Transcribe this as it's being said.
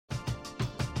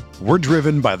We're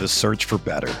driven by the search for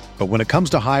better. But when it comes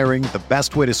to hiring, the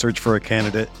best way to search for a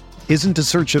candidate isn't to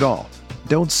search at all.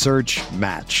 Don't search,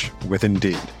 match with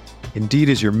Indeed. Indeed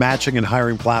is your matching and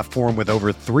hiring platform with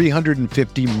over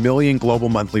 350 million global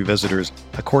monthly visitors,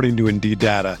 according to Indeed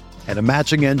data, and a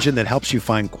matching engine that helps you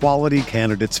find quality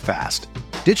candidates fast.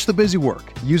 Ditch the busy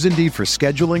work. Use Indeed for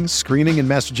scheduling, screening, and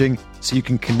messaging so you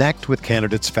can connect with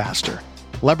candidates faster.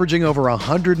 Leveraging over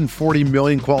 140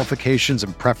 million qualifications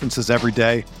and preferences every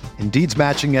day, Indeed's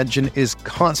matching engine is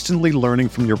constantly learning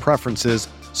from your preferences,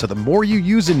 so the more you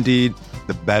use Indeed,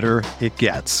 the better it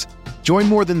gets. Join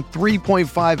more than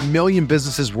 3.5 million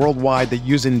businesses worldwide that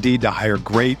use Indeed to hire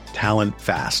great talent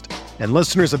fast. And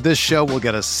listeners of this show will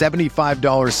get a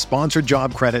 $75 sponsored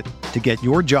job credit to get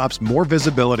your jobs more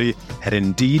visibility at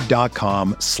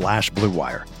Indeed.com/Blue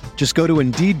Wire. Just go to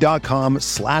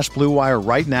Indeed.com/Blue Wire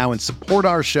right now and support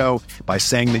our show by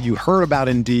saying that you heard about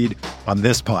Indeed on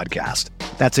this podcast.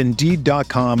 That's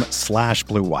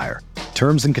Indeed.com/Blue Wire.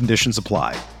 Terms and conditions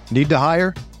apply. Need to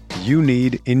hire? You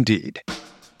need Indeed.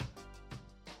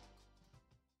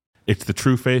 It's the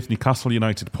True Faith Newcastle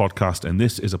United podcast, and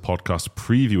this is a podcast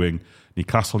previewing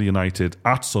Newcastle United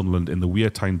at Sunderland in the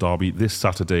Wear Tyne derby this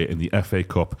Saturday in the FA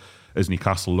Cup as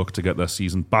Newcastle look to get their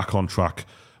season back on track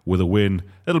with a win.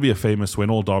 It'll be a famous win.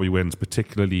 All derby wins,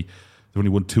 particularly, they've only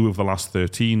won 2 of the last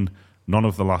 13, none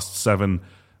of the last 7,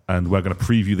 and we're going to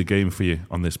preview the game for you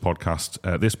on this podcast.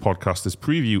 This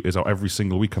preview is out every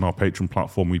single week on our Patreon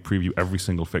platform. We preview every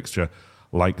single fixture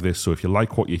like this, so if you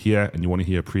like what you hear and you want to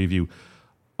hear a preview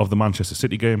of the Manchester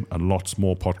City game and lots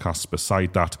more podcasts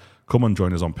beside that, come and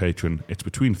join us on Patreon. It's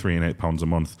between £3 and £8 a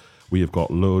month. We have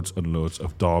got loads and loads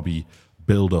of derby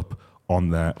build-up on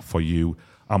there for you.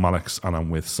 I'm Alex, and I'm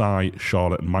with Si,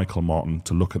 Charlotte and Michael Martin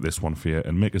to look at this one for you.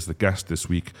 And Mick is the guest this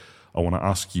week. I want to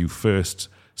ask you first,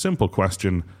 simple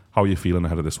question, how are you feeling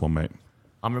ahead of this one, mate?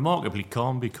 I'm remarkably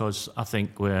calm because I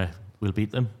think we'll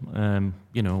beat them.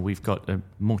 We've got a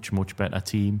much, much better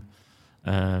team.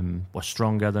 We're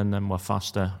stronger than them, we're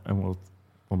faster, and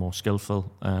we're more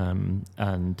skillful. We'll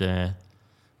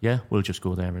just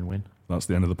go there and win. That's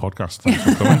the end of the podcast. Thanks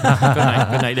for coming.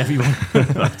 Good night, everyone.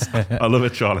 I love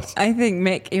it, Charlotte. I think,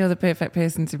 Mick, you're the perfect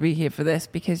person to be here for this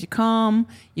because you're calm.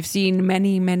 You've seen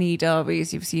many, many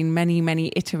derbies. You've seen many,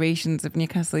 many iterations of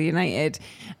Newcastle United.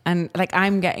 And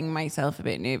I'm getting myself a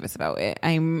bit nervous about it.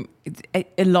 A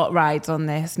lot rides on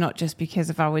this, not just because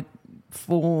of our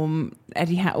form,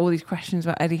 Eddie Howe, all these questions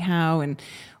about Eddie Howe and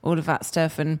all of that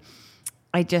stuff. And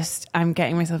I'm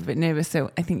getting myself a bit nervous,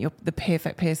 so I think you're the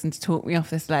perfect person to talk me off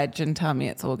this ledge and tell me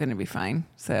it's all going to be fine.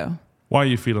 So, why are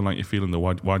you feeling like you're feeling, though?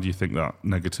 Why do you think that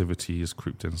negativity has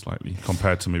creeped in slightly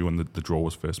compared to maybe when the draw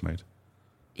was first made?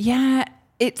 Yeah,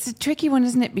 it's a tricky one,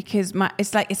 isn't it? Because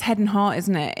it's head and heart,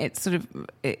 isn't it? It's sort of,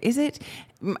 is it?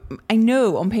 I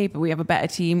know on paper we have a better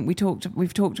team. We've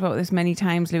talked about this many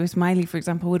times. Lewis Miley, for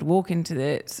example, would walk into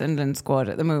the Sunderland squad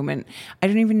at the moment. I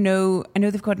don't even know. I know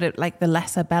they've got the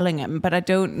lesser Bellingham, but I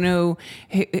don't know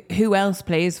who else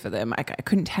plays for them. I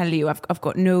couldn't tell you. I've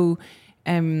got no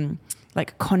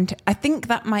context. I think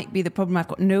that might be the problem. I've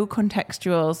got no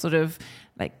contextual sort of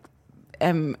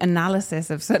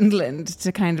analysis of Sunderland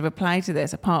to kind of apply to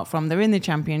this, apart from they're in the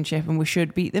Championship and we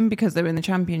should beat them because they're in the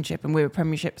Championship and we're a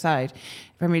Premier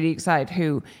League side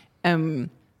who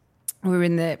we're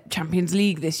in the Champions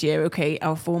League this year. Okay,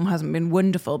 our form hasn't been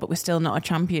wonderful, but we're still not a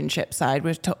Championship side.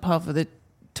 We're top half of the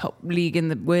top league in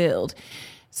the world,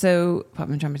 so apart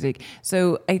from the Champions League.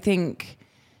 So I think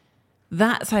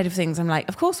that side of things, I'm like,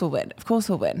 of course we'll win.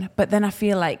 But then I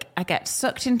feel like I get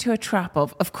sucked into a trap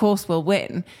of course we'll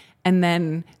win. And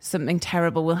then something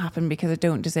terrible will happen because I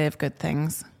don't deserve good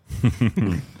things.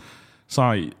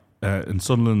 Si, in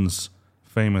Sunderland's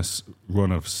famous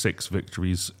run of 6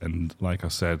 victories, and like I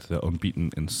said, they're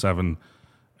unbeaten in 7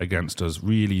 against us.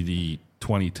 Really, the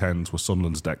 2010s were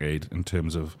Sunderland's decade in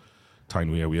terms of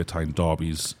Wear Tyne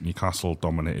derbies. Newcastle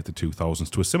dominated the 2000s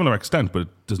to a similar extent, but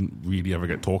it doesn't really ever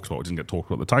get talked about. It didn't get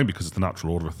talked about at the time because it's the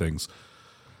natural order of things.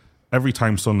 Every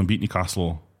time Sunderland beat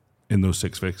Newcastle in those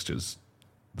 6 fixtures,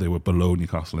 they were below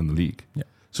Newcastle in the league. Yeah.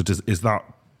 So is that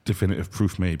definitive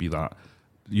proof maybe that,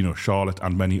 Charlotte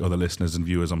and many other listeners and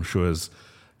viewers, I'm sure, is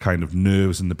kind of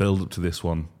nerves in the build-up to this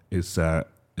one is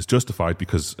justified,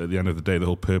 because at the end of the day, the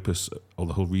whole purpose or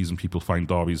the whole reason people find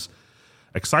derbies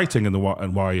exciting and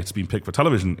why it's been picked for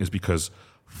television is because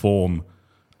form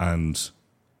and,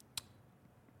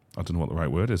 I don't know what the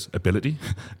right word is, ability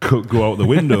go out the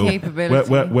window. Capability.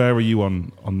 Where are you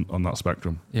on that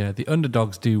spectrum? Yeah, the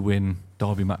underdogs do win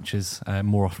derby matches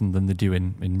more often than they do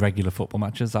in regular football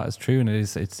matches. That is true, and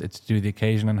it's to do with the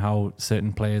occasion and how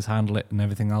certain players handle it and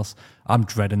everything else. I'm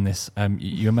dreading this.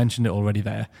 You mentioned it already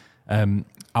there.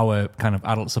 Our kind of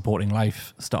adult supporting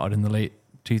life started in the late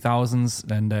 2000s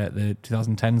and the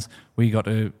 2010s. We got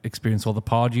to experience all the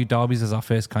Pardew derbies as our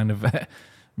first kind of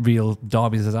real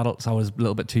derbies as adults. I was a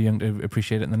little bit too young to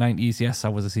appreciate it in the 90s. Yes, I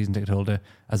was a season ticket holder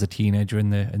as a teenager in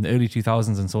the early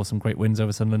 2000s and saw some great wins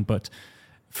over Sunderland. But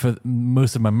for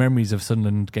most of my memories of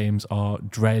Sunderland games are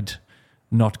dread,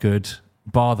 not good,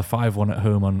 bar the 5-1 at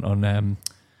home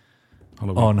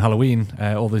on Halloween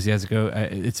all those years ago.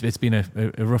 It's been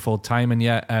a rough old time,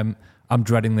 and I'm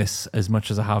dreading this as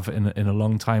much as I have in a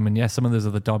long time. And some of those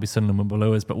other Derby Sunderland were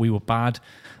below us, but we were bad.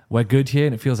 We're good here,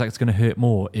 and it feels like it's going to hurt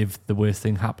more if the worst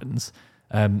thing happens.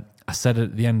 I said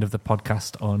at the end of the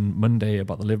podcast on Monday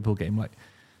about the Liverpool game, like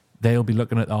they'll be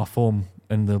looking at our form,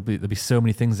 and there'll be so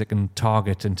many things they can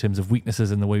target in terms of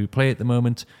weaknesses in the way we play at the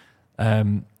moment.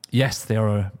 Yes, they are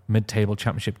a mid-table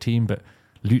championship team, but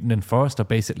Luton and Forest are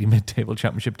basically mid-table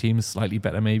championship teams, slightly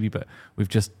better maybe, but we've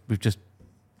just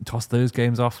tossed those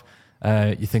games off.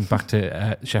 You think back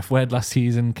to Sheff Wed last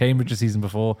season, Cambridge the season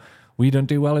before. We don't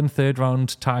do well in third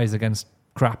round ties against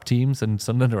crap teams, and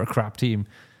Sunderland are a crap team.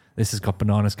 This has got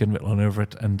banana skin written all over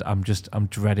it, and I'm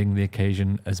dreading the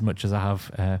occasion as much as I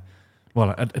have.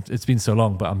 It's been so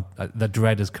long, but the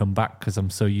dread has come back because I'm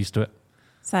so used to it.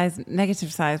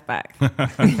 Negative size back.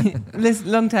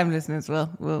 Long-time listeners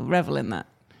will revel in that.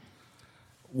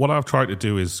 What I've tried to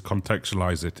do is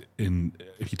contextualise it in,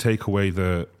 if you take away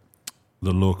the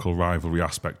local rivalry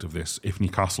aspect of this, if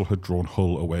Newcastle had drawn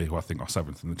Hull away, who I think are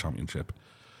 7th in the Championship,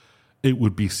 it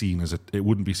wouldn't be seen as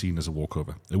a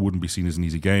walkover. It wouldn't be seen as an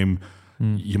easy game.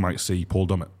 You might see Paul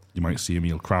Dummett, you might see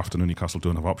Emil Kraft. I know Newcastle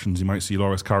don't have options. You might see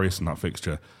Loris Karius in that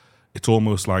fixture. It's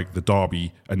almost like the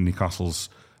Derby and Newcastle's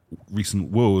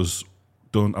recent woes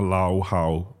don't allow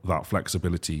how that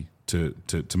flexibility to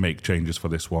make changes for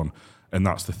this one. And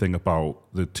that's the thing about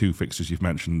the two fixtures you've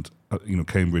mentioned.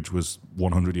 Cambridge was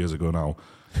 100 years ago now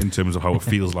in terms of how it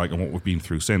feels like and what we've been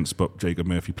through since. But Jacob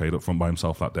Murphy played up front by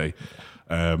himself that day.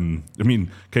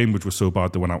 Cambridge was so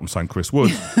bad they went out and signed Chris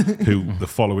Wood, who the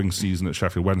following season at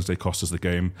Sheffield Wednesday cost us the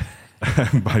game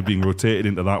by being rotated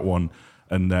into that one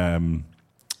and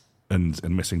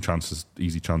missing chances,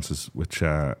 easy chances, which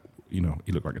he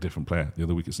looked like a different player the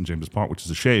other week at St James's Park, which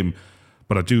is a shame.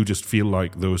 But I do just feel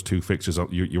like those two fixtures,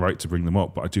 you're right to bring them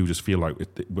up, but I do just feel like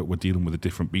we're dealing with a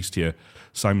different beast here.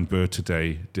 Simon Bird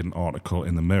today did an article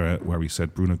in the Mirror where he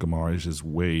said Bruno Guimaraes'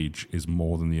 wage is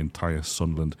more than the entire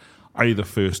Sunderland, either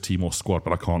first team or squad,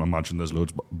 but I can't imagine there's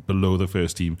loads below the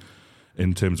first team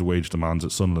in terms of wage demands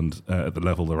at Sunderland at the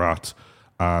level they're at.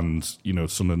 And,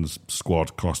 Sunderland's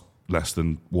squad cost less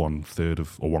than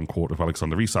 1/3 or 1/4 of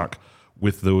Alexander Isak.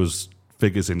 With those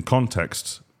figures in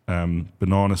context,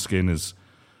 banana skin is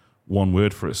one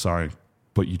word for it, Si,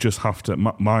 but you just have to.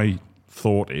 My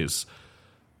thought is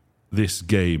this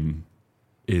game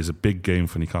is a big game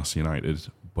for Newcastle United,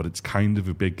 but it's kind of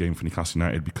a big game for Newcastle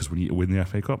United because we need to win the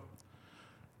FA Cup.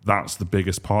 That's the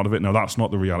biggest part of it. Now, that's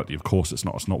not the reality. Of course, it's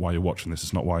not. It's not why you're watching this.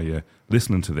 It's not why you're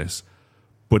listening to this.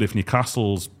 But if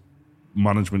Newcastle's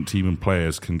management team and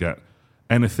players can get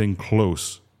anything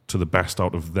close to the best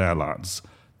out of their lads,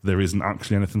 there isn't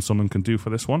actually anything someone can do for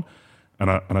this one. And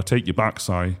I take you back,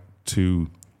 Si, to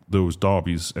those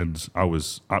derbies, and I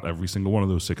was at every single one of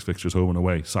those 6 fixtures home and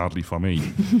away, sadly for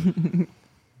me.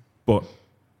 But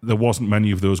there wasn't many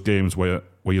of those games where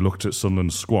you looked at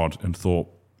Sunderland's squad and thought,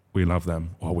 we'll have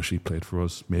them. Oh, I wish he played for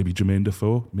us. Maybe Jermaine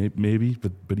Defoe, maybe,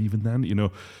 but even then,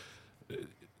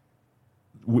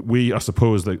 I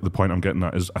suppose the point I'm getting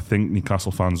at is I think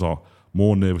Newcastle fans are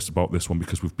more nervous about this one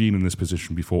because we've been in this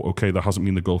position before. Okay, there hasn't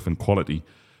been the gulf in quality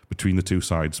between the two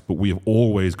sides, but we have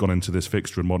always gone into this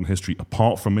fixture in modern history,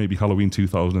 apart from maybe Halloween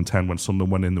 2010 when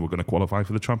Sunderland went in, they were going to qualify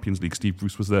for the Champions League. Steve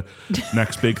Bruce was the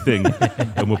next big thing,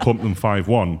 and we'll pump them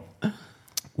 5-1.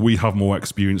 We have more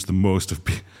experience than most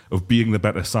of being the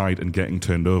better side and getting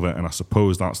turned over, and I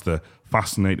suppose that's the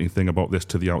fascinating thing about this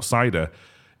to the outsider,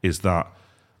 is that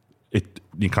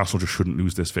Newcastle just shouldn't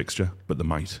lose this fixture, but they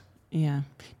might. Yeah.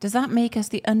 Does that make us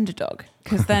the underdog?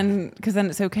 Because then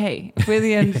it's okay. If we're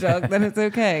the underdog, then it's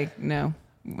okay. No,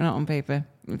 we're not on paper.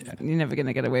 You're never going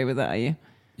to get away with that, are you?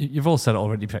 You've all said it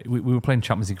already. We were playing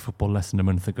Champions League football less than a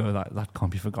month ago. That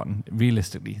can't be forgotten.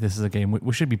 Realistically, this is a game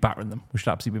we should be battering them. We should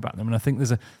absolutely be battering them. And I think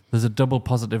there's a double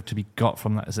positive to be got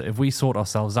from that. Is that if we sort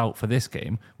ourselves out for this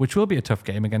game, which will be a tough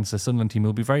game against the Sunderland team,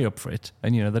 we'll be very up for it.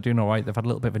 And they're doing all right. They've had a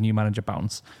little bit of a new manager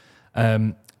bounce.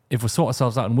 If we sort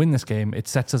ourselves out and win this game, it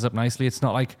sets us up nicely. It's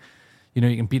not like, you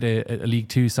can beat a League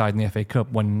 2 side in the FA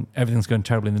Cup when everything's going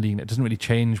terribly in the league. It doesn't really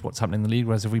change what's happening in the league.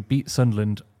 Whereas if we beat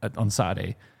Sunderland on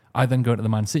Saturday, I then go to the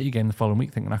Man City game the following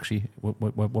week thinking, actually,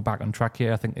 we're back on track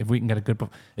here. I think if we can get a good...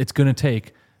 It's going to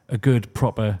take a good,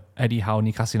 proper Eddie Howe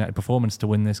Newcastle United performance to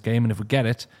win this game. And if we get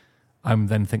it, I'm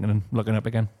then thinking and looking up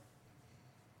again.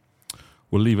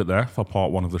 We'll leave it there for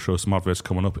part one of the show. Some adverts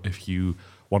coming up. If you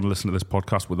want to listen to this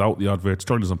podcast without the adverts,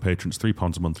 join us on Patreon. It's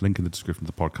 £3 a month. Link in the description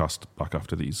of the podcast. Back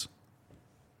after these.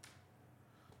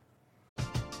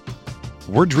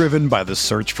 We're driven by the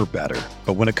search for better.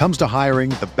 But when it comes to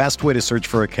hiring, the best way to search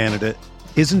for a candidate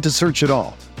isn't to search at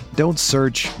all. Don't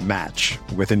search, match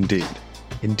with Indeed.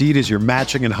 Indeed is your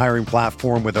matching and hiring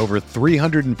platform with over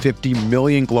 350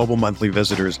 million global monthly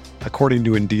visitors, according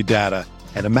to Indeed data,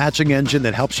 and a matching engine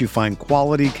that helps you find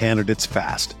quality candidates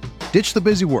fast. Ditch the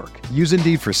busy work. Use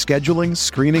Indeed for scheduling,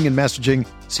 screening, and messaging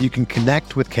so you can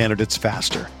connect with candidates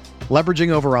faster. Leveraging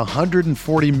over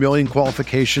 140 million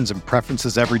qualifications and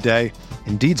preferences every day,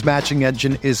 Indeed's matching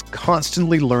engine is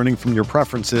constantly learning from your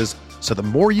preferences, so the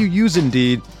more you use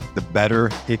Indeed, the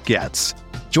better it gets.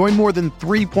 Join more than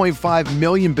 3.5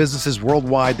 million businesses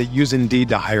worldwide that use Indeed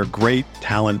to hire great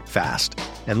talent fast.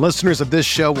 And listeners of this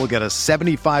show will get a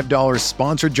 $75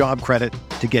 sponsored job credit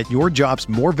to get your jobs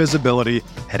more visibility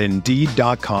at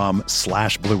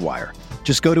Indeed.com/Blue Wire.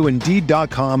 Just go to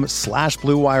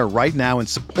Indeed.com/Blue Wire right now and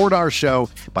support our show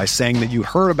by saying that you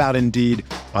heard about Indeed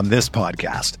on this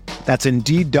podcast. That's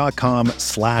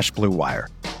Indeed.com/Blue Wire.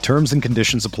 Terms and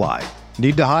conditions apply.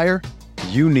 Need to hire?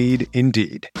 You need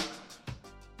Indeed.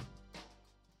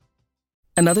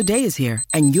 Another day is here,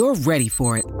 and you're ready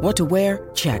for it. What to wear?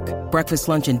 Check. Breakfast,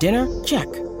 lunch, and dinner?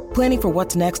 Check. Planning for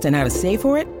what's next and how to save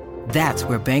for it? That's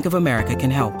where Bank of America can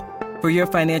help. For your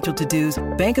financial to-dos,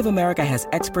 Bank of America has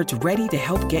experts ready to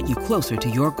help get you closer to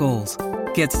your goals.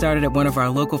 Get started at one of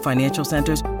our local financial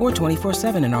centers or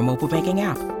 24/7 in our mobile banking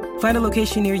app. Find a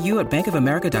location near you at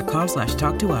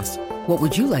bankofamerica.com/talktous. What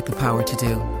would you like the power to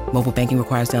do? Mobile banking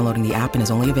requires downloading the app and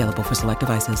is only available for select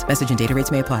devices. Message and data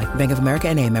rates may apply. Bank of America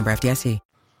N.A., member FDIC.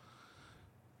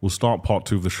 We'll start part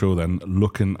two of the show then,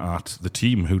 looking at the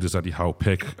team. Who does Eddie Howe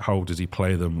pick? How does he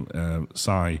play them?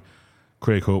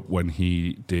 Craig Hope, when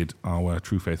he did our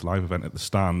True Faith Live event at the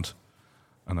Stand,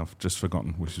 and I've just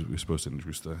forgotten which we were supposed to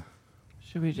introduce the...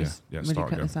 Should we just start cut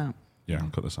again. this out? Yeah,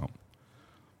 cut this out.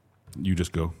 You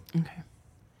just go. Okay.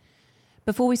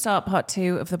 Before we start part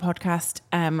two of the podcast,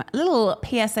 a little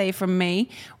PSA from me.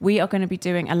 We are going to be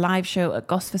doing a live show at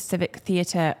Gosforth Civic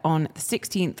Theatre on the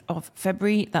 16th of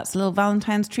February. That's a little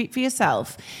Valentine's treat for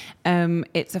yourself.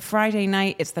 It's a Friday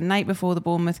night. It's the night before the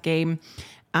Bournemouth game.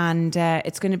 And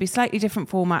it's going to be slightly different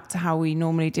format to how we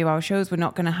normally do our shows. We're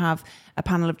not going to have a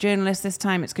panel of journalists this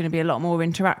time. It's going to be a lot more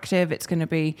interactive. It's going to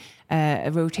be a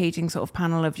rotating sort of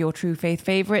panel of your True Faith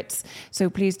favourites. So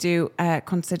please do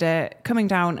consider coming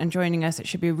down and joining us. It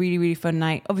should be a really, really fun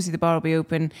night. Obviously, the bar will be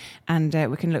open and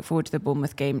we can look forward to the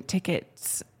Bournemouth game.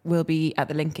 Tickets will be at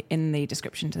the link in the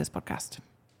description to this podcast.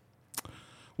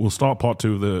 We'll start part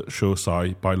two of the show,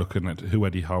 Si, by looking at who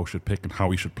Eddie Howe should pick and how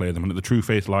he should play them. And at the True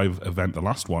Faith Live event, the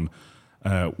last one,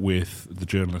 with the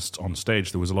journalists on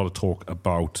stage, there was a lot of talk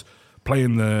about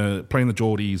playing the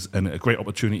Geordies and a great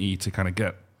opportunity to kind of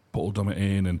get Paul Dummett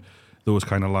in and those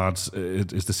kind of lads.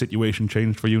 Is the situation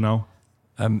changed for you now?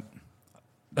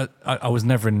 I was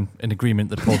never in agreement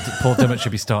that Paul Dummett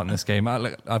should be starting this game.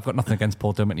 I've got nothing against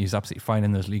Paul Dummett. He's absolutely fine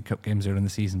in those League Cup games earlier in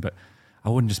the season, but I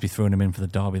wouldn't just be throwing him in for the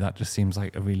derby. That just seems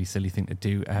like a really silly thing to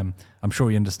do. I'm sure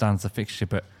he understands the fixture,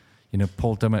 but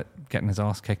Paul Dummett getting his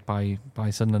arse kicked by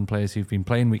Sunderland players who've been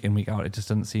playing week in, week out, it just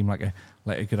doesn't seem like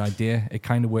a good idea. It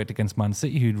kind of worked against Man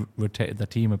City, who rotated their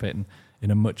team a bit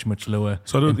in a much, much lower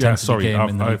intensity game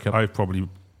in the League Cup. I've probably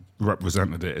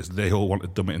represented it as they all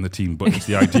wanted Dummett in the team, but it's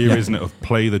the idea, isn't it, of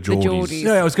play the Geordies.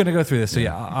 Yeah, I was going to go through this. So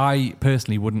yeah, I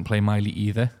personally wouldn't play Miley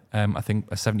either. I think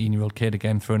a 17-year-old kid,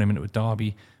 again, throwing him into a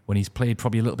derby when he's played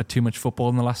probably a little bit too much football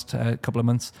in the last couple of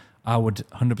months, I would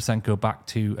 100% go back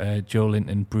to Joe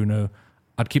Linton, Bruno.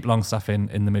 I'd keep Longstaff in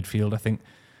the midfield. I think,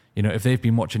 if they've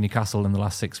been watching Newcastle in the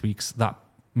last 6 weeks, that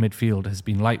midfield has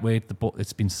been lightweight.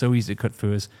 It's been so easy to cut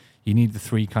through us. You need the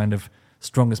three kind of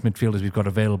strongest midfielders we've got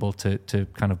available to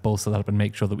kind of bolster that up and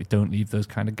make sure that we don't leave those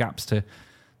kind of gaps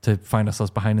to find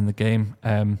ourselves behind in the game.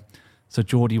 So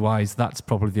Geordie-wise, that's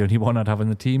probably the only one I'd have in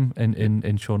the team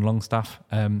in Sean Longstaff.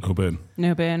 No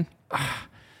Burn.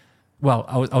 Well,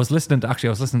 I was listening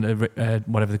to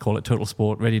whatever they call it, Total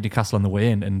Sport, Radio Newcastle on the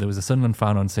way in, and there was a Sunderland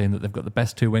fan on saying that they've got the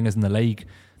best two wingers in the league.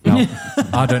 Now,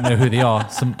 I don't know who they are.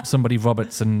 Somebody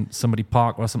Roberts and somebody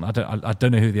Park or something. I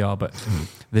don't know who they are, but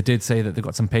they did say that they've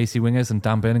got some pacey wingers, and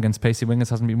Dan Burn against pacey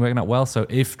wingers hasn't been working out well. So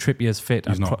if Trippier's fit,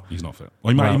 he's not fit.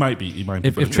 Well, he might be.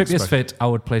 If Trippier's fit, I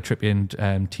would play Trippier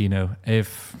and Tino.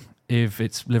 If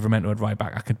it's Livramento at right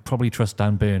back, I could probably trust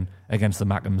Dan Burn against the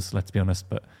Mackems. Let's be honest,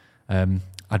 but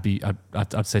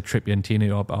I'd say Trippier and Tierney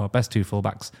are our best two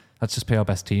fullbacks. Let's just play our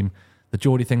best team. The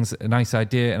Geordie thing's a nice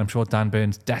idea, and I'm sure Dan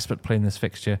Burn's desperate playing this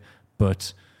fixture,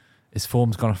 but his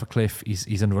form's gone off a cliff.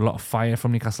 He's under a lot of fire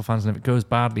from Newcastle fans, and if it goes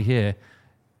badly here,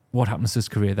 what happens to his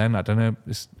career then? I don't know.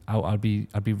 I'd be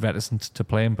reticent to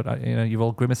play him, but you're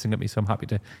all grimacing at me, so I'm happy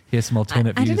to hear some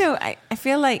alternate views. I don't know. I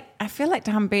feel like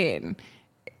Dan Burn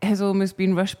has almost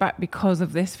been rushed back because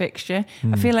of this fixture.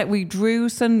 I feel like we drew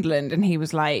Sunderland, and he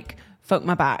was like, "Fuck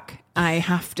my back. I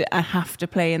have to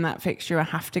play in that fixture. I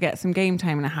have to get some game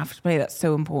time, and I have to play. That's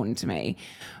so important to me."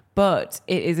 But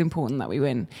it is important that we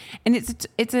win, and it's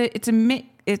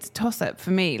a toss up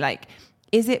for me. Like,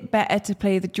 is it better to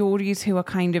play the Geordies who are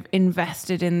kind of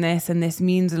invested in this and this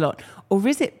means a lot, or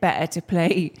is it better to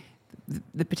play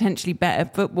the potentially better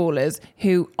footballers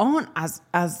who aren't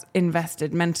as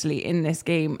invested mentally in this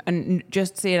game and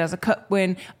just see it as a cup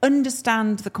win,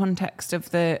 understand the context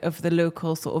of the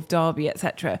local sort of derby,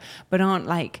 etc., but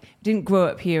didn't grow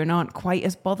up here and aren't quite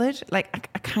as bothered? Like,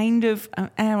 I kind of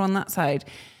err on that side.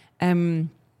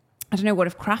 I don't know. What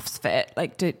if Kraft's fit?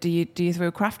 Like, do you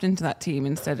throw Kraft into that team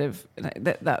instead of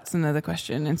that's another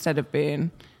question. Instead of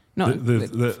being not.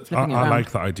 I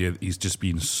like that idea. That he's just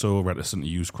been so reticent to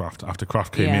use Kraft. After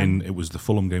Kraft came in, it was the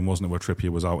Fulham game, wasn't it, where Trippier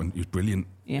was out and he was brilliant.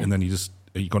 Yeah. And then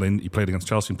he got in. He played against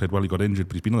Chelsea and played well. He got injured,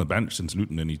 but he's been on the bench since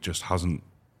Luton, and he just hasn't.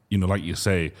 Like you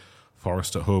say,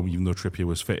 Forest at home. Even though Trippier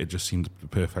was fit, it just seemed the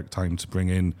perfect time to bring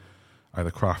in either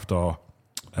Kraft or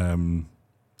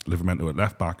Livramento at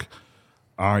left back.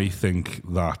 I think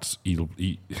that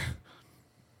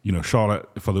Charlotte,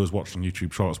 for those watching on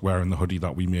YouTube, Charlotte's wearing the hoodie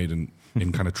that we made in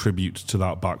kind of tribute to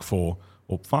that back four,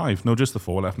 or five, no, just the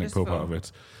four, left Nick Pope out of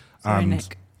it. Sorry,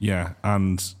 Nick. Yeah,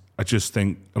 and I just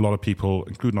think a lot of people,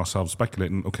 including ourselves,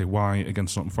 speculating, okay, why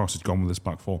against Nottingham Forest has he gone with this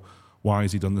back four? Why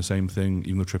has he done the same thing,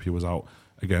 even though Trippier was out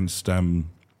against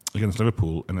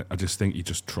Liverpool? And I just think he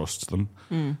just trusts them.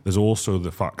 There's also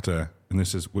the factor, and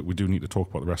this is, we do need to talk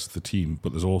about the rest of the team,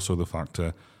 but there's also the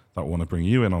factor that I want to bring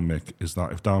you in on, Mick, is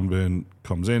that if Dan Burn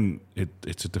comes in,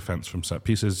 it's a defence from set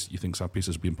pieces. You think set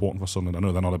pieces would be important for Sunderland. I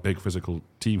know they're not a big physical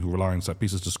team who rely on set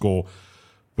pieces to score,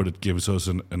 but it gives us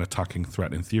an attacking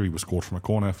threat in theory. We scored from a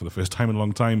corner for the first time in a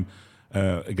long time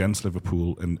against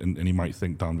Liverpool, and he might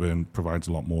think Dan Burn provides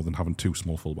a lot more than having two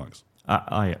small fullbacks.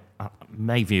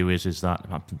 My view is that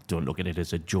I don't look at it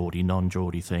as a Geordie,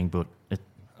 non-Geordie thing, but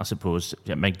I suppose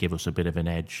it might give us a bit of an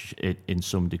edge in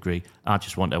some degree. I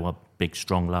just want our big,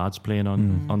 strong lads playing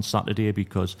on Saturday,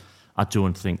 because I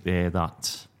don't think they're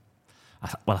that.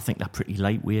 I think they're pretty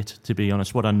lightweight, to be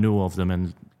honest. What I know of them,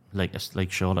 and like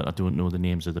Charlotte, I don't know the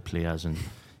names of the players, and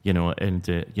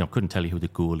couldn't tell you who the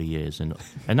goalie is, and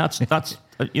that's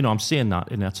I'm saying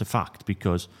that, and that's a fact,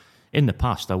 because in the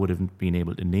past I would have been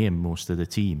able to name most of the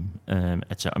team,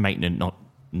 etc. I might not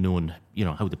known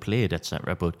how they played,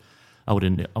 etc., but I would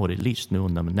at least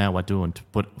known them. Now I don't.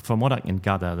 But from what I can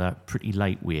gather, they're pretty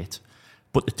lightweight.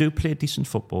 But they do play decent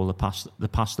football. They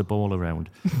pass the ball around.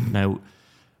 Now,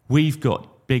 we've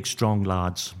got big, strong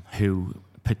lads who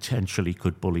potentially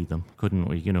could bully them, couldn't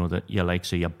we? That your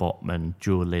Botman,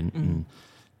 Joe Linton,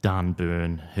 Dan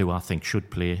Burn, who I think should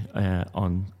play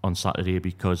on Saturday,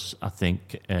 because I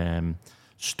think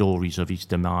stories of his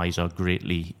demise are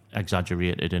greatly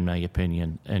exaggerated, in my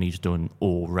opinion, and he's done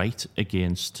all right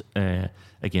against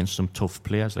some tough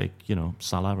players like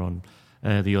Salah on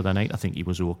the other night. I think he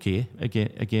was okay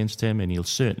against him, and he'll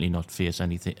certainly not face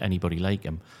anybody like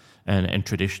him. And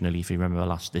traditionally, if you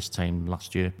remember this time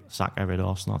last year, Saka at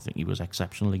Arsenal, I think he was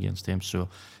exceptional against him, so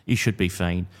he should be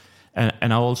fine.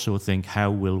 And I also think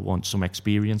Howe will want some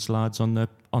experienced lads on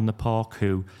the park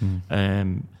who.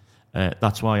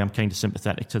 That's why I'm kind of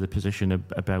sympathetic to the position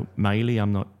about Miley.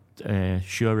 I'm not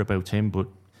sure about him, but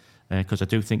because I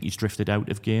do think he's drifted out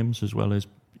of games, as well as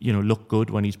look good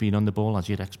when he's been on the ball, as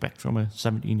you'd expect from a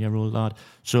 17-year-old lad.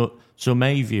 So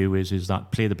my view is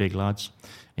that play the big lads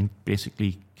and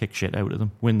basically kick shit out of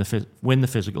them, win the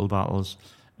physical battles,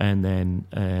 and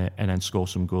then score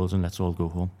some goals, and let's all go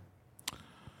home.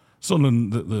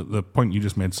 Sunderland, the point you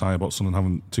just made, Si, about Sunderland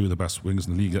having two of the best wings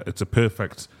in the league, it's a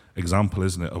perfect example,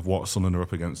 isn't it, of what Sunderland are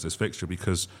up against this fixture,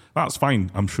 because that's fine.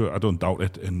 I'm sure, I don't doubt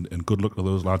it, and good luck to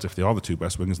those lads if they are the two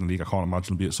best wingers in the league. I can't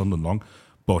imagine they'll be at Sunderland long,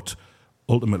 but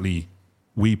ultimately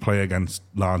we play against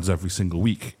lads every single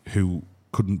week who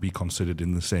couldn't be considered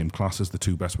in the same class as the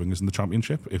two best wingers in the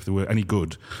Championship. If they were any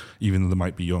good, even though they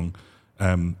might be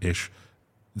young-ish,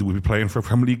 they would be playing for a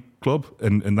Premier League club,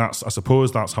 and that's, I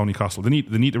suppose, that's how Newcastle. They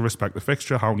need to respect the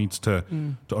fixture. Howe needs to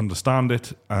understand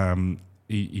it.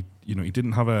 He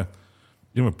didn't have a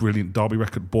brilliant derby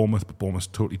record at Bournemouth, but Bournemouth's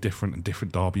totally different, and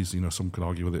different derbies. Some could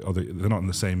argue with it. They're not in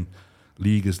the same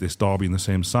league as this derby in the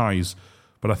same size.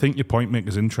 But I think your point, Mick,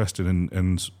 is interesting,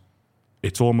 and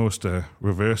it's almost a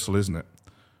reversal, isn't it,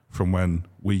 from when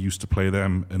we used to play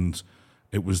them. And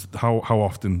it was how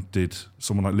often did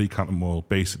someone like Lee Cantwell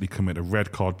basically commit a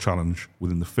red card challenge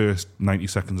within the first 90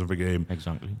 seconds of a game,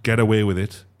 exactly, get away with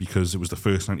it because it was the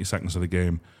first 90 seconds of the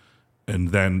game, and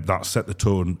then that set the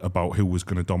tone about who was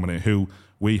going to dominate who.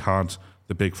 We had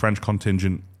the big French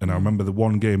contingent, and I remember the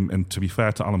one game, and to be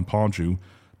fair to Alan Pardew,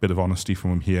 bit of honesty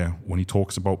from him here, when he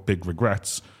talks about big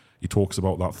regrets, he talks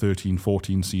about that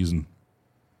 13-14 season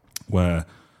where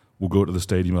we'll go to the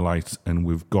Stadium of Light and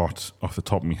we've got, off the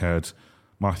top of my head,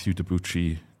 Matthew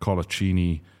Debuchy,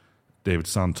 Colaccini, David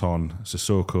Santon,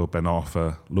 Sissoko, Ben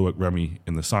Arthur, Loic Remy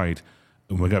in the side,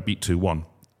 and we get beat 2-1.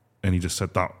 And he just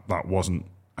said that wasn't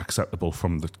acceptable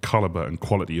from the calibre and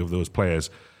quality of those players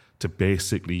to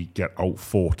basically get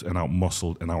out-fought and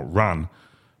out-muscled and out-ran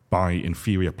by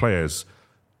inferior players.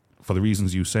 For the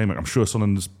reasons you say, Mick, I'm sure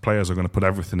Sunderland's players are going to put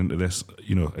everything into this.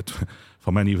 You know,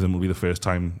 for many of them, it will be the first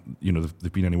time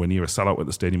they've been anywhere near a sellout at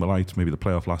the Stadium of Light. Maybe the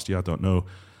playoff last year, I don't know.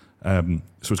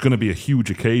 So it's going to be a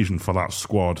huge occasion for that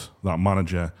squad, that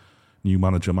manager, new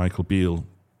manager Michael Beale.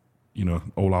 You know,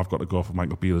 all I've got to go for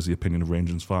Michael Beale is the opinion of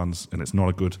Rangers fans, and it's not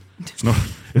a good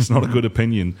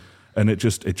opinion. And it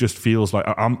just feels like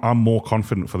I'm more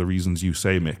confident for the reasons you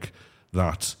say, Mick,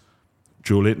 that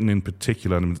Joelinton in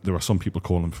particular, and there are some people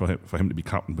calling for him to be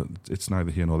captain, but it's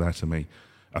neither here nor there to me.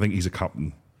 I think he's a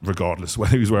captain, regardless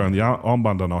whether he's wearing the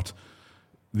armband or not.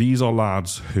 These are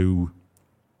lads who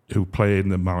played in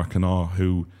the Maracanã,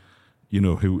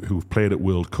 who've played at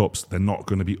World Cups. They're not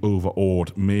going to be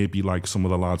overawed, maybe like some of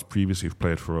the lads previously who've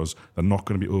played for us. They're not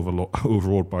going to be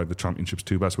overawed by the Championship's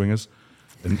two best wingers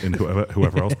and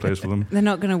whoever else plays for them. They're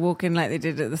not going to walk in like they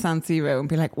did at the San Siro and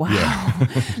be like, wow,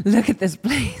 look at this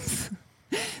place.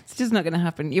 It's just not going to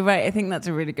happen. You're right. I think that's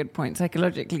a really good point.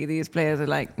 Psychologically, these players are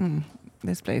like,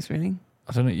 this place, really?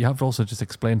 I don't know. You have also just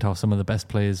explained how some of the best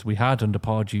players we had under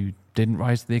Pardew didn't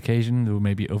rise to the occasion. They were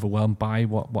maybe overwhelmed by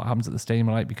what happens at the Stadium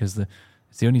of Light, because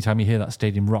it's the only time you hear that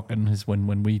stadium rocking is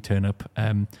when we turn up.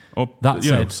 That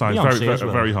said,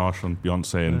 very harsh on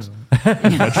Beyonce and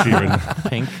Ed Sheeran.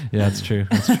 Pink. Yeah, that's true.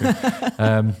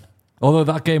 Although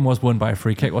that game was won by a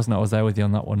free kick, wasn't it? I was there with you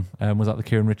on that one. Was that the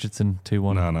Kieran Richardson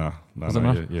 2-1? No. Was it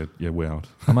not? You're way out.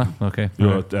 Am I? Okay.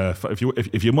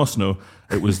 If you must know,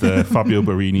 it was the Fabio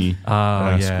Barini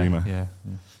screamer. Yeah.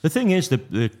 The thing is,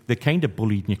 they kind of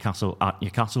bullied Newcastle at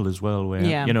Newcastle as well. Where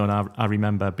and I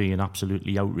remember being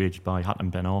absolutely outraged by Hatton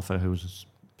Ben Arthur, who was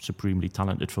a supremely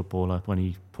talented footballer, when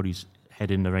he put his head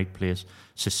in the right place.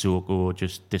 Sissoko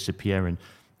just disappearing.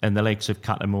 And the likes of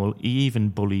Catamol, he even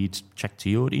bullied Czech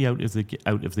Tiote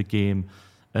out of the game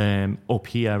up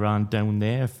here and down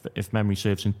there, if memory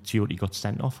serves. And Tiote got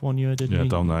sent off one year, didn't he? Yeah,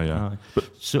 down there, yeah.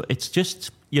 So it's just,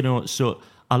 so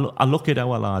I look at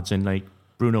our lads and like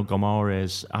Bruno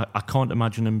Gomes, I can't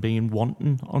imagine him being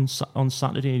wanting on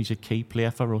Saturday. He's a key player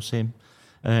for us, him.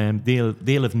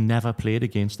 They'll have never played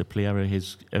against a player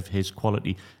of his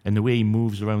quality, and the way he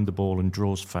moves around the ball and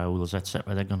draws fouls,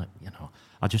 etc. They're gonna,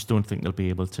 I just don't think they'll be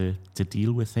able to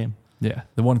deal with him. Yeah,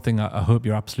 the one thing I hope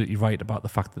you're absolutely right about, the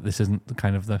fact that this isn't the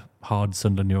kind of the hard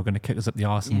Sunderland who are going to kick us up the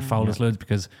arse and foul us loads,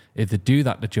 because if they do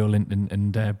that to Joelinton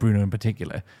and Bruno in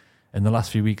particular, in the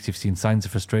last few weeks you've seen signs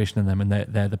of frustration in them, and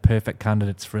they're the perfect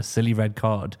candidates for a silly red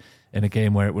card in a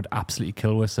game where it would absolutely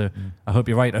kill us. So I hope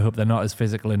you're right. I hope they're not as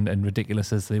physical and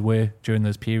ridiculous as they were during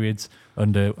those periods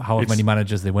under however many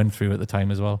managers they went through at the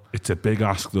time as well. It's a big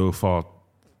ask though for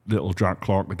little Jack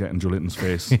Clark to get in Joelinton's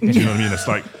face. Do you know what I mean? It's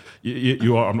like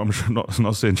you are. I'm sure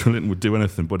not saying Joelinton would do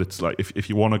anything, but it's like if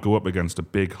you want to go up against a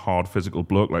big, hard, physical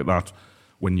bloke like that,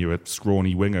 when you're a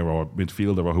scrawny winger or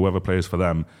midfielder or whoever plays for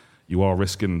them, you are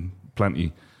risking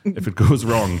plenty if it goes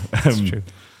wrong. That's true.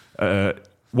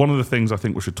 One of the things I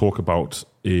think we should talk about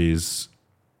is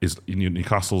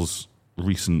Newcastle's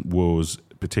recent woes,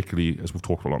 particularly as we've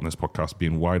talked about on this podcast,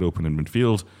 being wide open in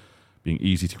midfield, being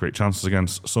easy to create chances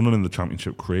against. Sunderland in the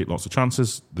Championship create lots of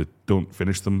chances. They don't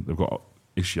finish them. They've got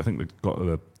issue. I think they've got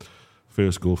the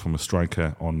first goal from a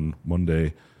striker on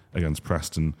Monday against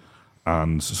Preston.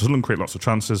 And Sunderland create lots of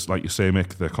chances. Like you say,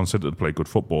 Mick, they're considered to play good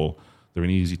football. They're an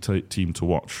easy team to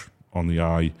watch on the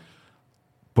eye.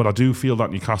 But I do feel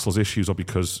that Newcastle's issues are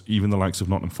because even the likes of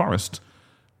Nottingham Forest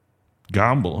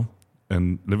gamble,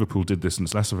 and Liverpool did this and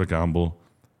it's less of a gamble.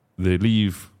 They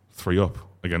leave 3 up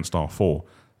against our 4.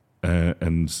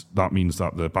 And that means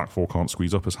that the back 4 can't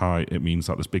squeeze up as high. It means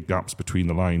that there's big gaps between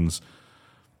the lines.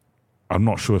 I'm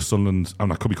not sure Sunderland,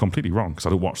 and I could be completely wrong because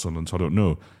I don't watch Sunderland, so I don't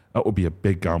know. That would be a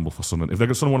big gamble for Sunderland.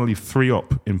 If Sunderland want to leave 3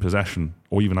 up in possession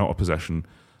or even out of possession,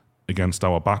 against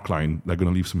our backline, they're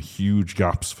going to leave some huge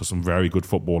gaps for some very good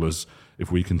footballers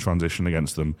if we can transition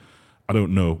against them. I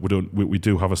don't know. We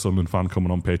do have a Sunderland fan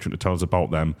coming on Patreon to tell us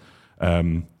about them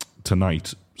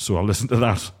tonight. So I'll listen to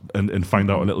that and find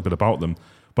out a little bit about them.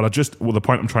 But the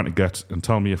point I'm trying to get, and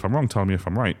tell me if I'm wrong, tell me if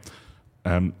I'm right.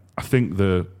 I think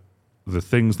the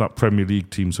things that Premier League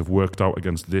teams have worked out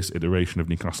against this iteration of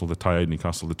Newcastle, the tired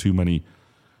Newcastle, the too many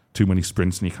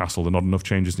sprints Newcastle, the not enough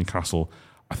changes Newcastle,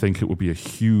 I think it would be a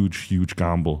huge, huge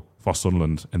gamble for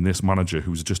Sunderland and this manager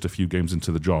who's just a few games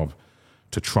into the job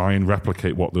to try and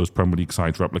replicate what those Premier League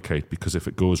sides replicate, because if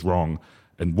it goes wrong,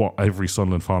 and what every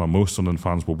Sunderland fan or most Sunderland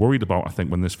fans were worried about, I think,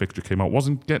 when this fixture came out,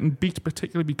 wasn't getting beat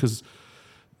particularly because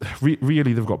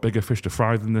really they've got bigger fish to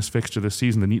fry than this fixture this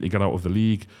season. They need to get out of the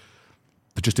league.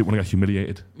 They just didn't want to get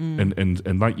humiliated.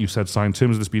 And like you said, Si, in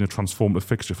terms of this being a transformative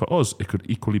fixture for us, it could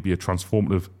equally be a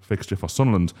transformative fixture for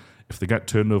Sunderland. If they get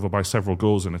turned over by several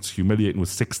goals and it's humiliating with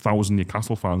 6,000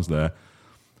 Newcastle fans there,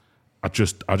 I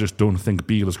just don't think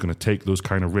Beale is going to take those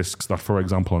kind of risks that, for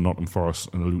example, a Nottingham Forest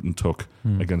and a Luton took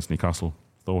against Newcastle.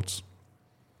 Thoughts?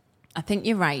 I think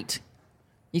you're right.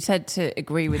 You said to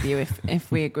agree with you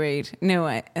if we agreed. No,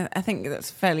 I think that's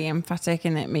fairly emphatic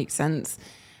and it makes sense.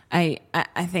 I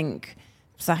think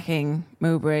sacking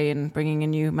Mowbray and bringing a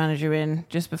new manager in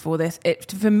just before this,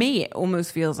 for me, it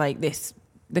almost feels like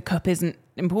the cup isn't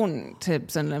important to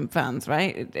Sunderland fans,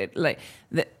 right? Like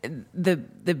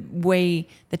the way,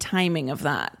 the timing of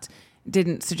that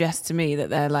didn't suggest to me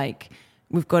that they're like,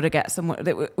 we've got to get someone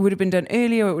that would have been done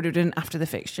earlier, or it would have been after the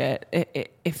fixture.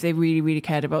 If they really, really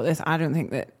cared about this, I don't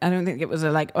think it was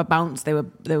a bounce they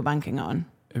were banking on.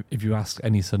 If you ask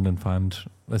any Sunderland fan,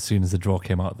 as soon as the draw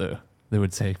came out, though, they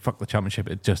would say, "Fuck the championship!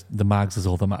 It just the mags is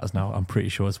all that matters now." I'm pretty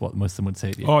sure it's what most of them would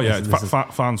say to you. Oh yeah,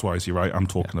 fans wise, you're right. I'm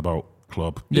talking about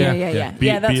club. Yeah.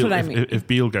 That's what I mean. If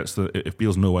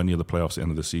Beale's nowhere near the playoffs at the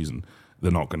end of the season, they're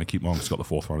not going to keep Monks got the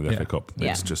fourth round of the FA Cup.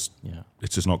 It's just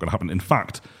not going to happen. In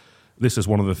fact, this is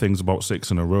one of the things about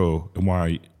 6 in a row and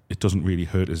why it doesn't really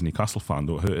hurt as a Newcastle fan,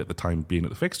 though it hurt at the time being at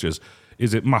the fixtures,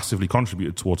 is it massively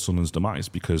contributed towards Sunderland's demise,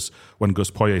 because when Gus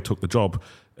Poyet took the job,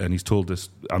 and he's told this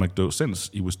anecdote since,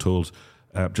 he was told,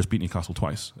 just beat Newcastle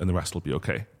twice and the rest will be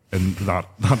okay. And that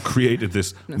created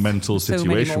this mental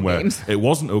situation where it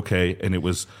wasn't okay, and it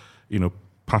was,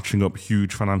 patching up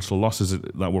huge financial losses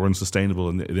that were unsustainable,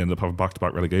 and they ended up having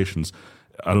back-to-back relegations.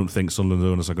 I don't think Sunderland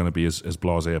owners are going to be as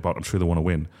blasé about it. I'm sure they want to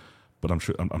win. But I'm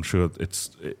sure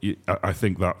I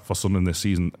think that for Sunderland this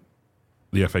season,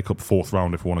 the FA Cup fourth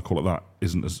round, if we want to call it that,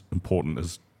 isn't as important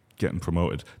as getting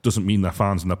promoted. Doesn't mean their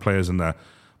fans and their players and their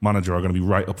manager are going to be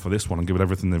right up for this one and give it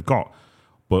everything they've got.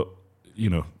 But,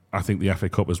 I think the FA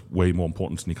Cup is way more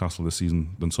important to Newcastle this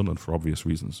season than Sunderland for obvious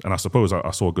reasons. And I suppose I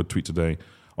saw a good tweet today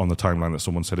on the timeline that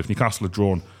someone said if Newcastle had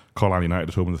drawn Carlisle United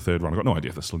at home in the third round, I've got no idea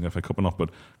if they're still in the FA Cup or not, but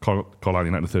Carlisle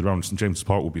United in the third round, St James's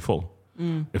Park would be full.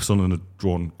 If Sunderland had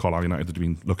drawn Carlisle United, they'd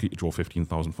been lucky to draw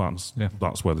 15,000 fans. Yeah.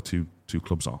 That's where the two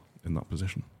clubs are in that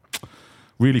position.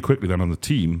 Really quickly then on the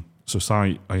team, so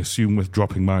Si, I assume with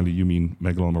dropping Miley, you mean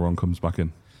Megalon Moron comes back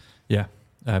in? Yeah,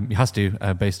 he has to,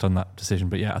 based on that decision.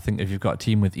 But yeah, I think if you've got a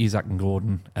team with Isak and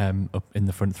Gordon up in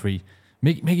the front three,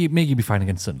 Miggy be fine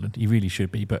against Sunderland. He really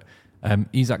should be. But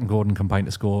Isak and Gordon combined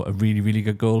to score a really, really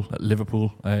good goal at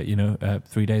Liverpool,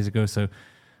 3 days ago. So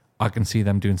I can see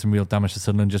them doing some real damage to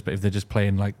Sunderland if they're just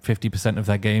playing like 50% of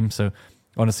their game. So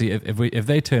honestly, if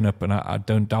they turn up, and I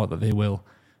don't doubt that they will,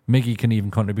 Miggy can even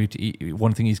contribute to.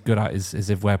 One thing he's good at is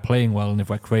if we're playing well and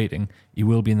if we're creating, he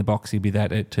will be in the box. He'll be there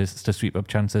to sweep up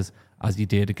chances, as he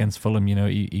did against Fulham.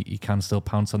 He can still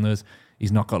pounce on those.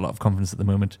 He's not got a lot of confidence at the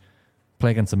moment. Play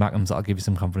against the Mackhams, that'll give you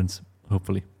some confidence,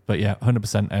 hopefully. But yeah,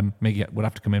 100%. Miggy would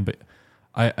have to come in. But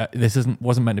this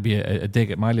wasn't meant to be a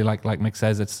dig at Miley, like Mick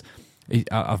says.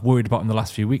 I've worried about him the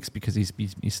last few weeks because he's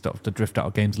started to drift out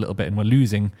of games a little bit, and we're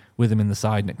losing with him in the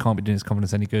side, and it can't be doing his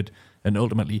confidence any good. And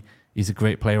ultimately, he's a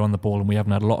great player on the ball, and we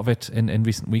haven't had a lot of it in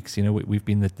recent weeks. We've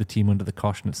been the team under the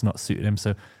cosh, and it's not suited him.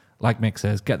 So, like Mick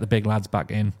says, get the big lads back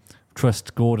in.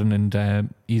 Trust Gordon and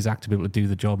Isak to be able to do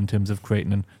the job in terms of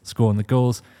creating and scoring the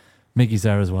goals. Miggy's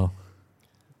there as well.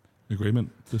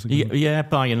 Agreement? Yeah,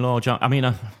 by and large. I mean,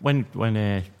 when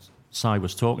Si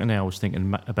was talking there, I was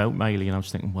thinking about Miley, and I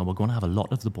was thinking, well, we're going to have a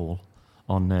lot of the ball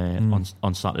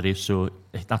on Saturday, so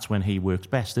that's when he works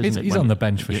best, isn't it? He's on the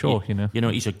bench for sure,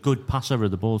 he's a good passer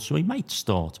of the ball, so he might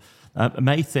start.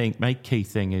 My key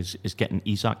thing is getting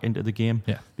Isak into the game,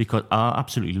 because I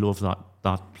absolutely love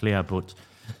that player, but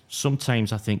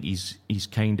sometimes I think he's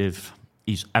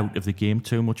out of the game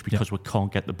too much because we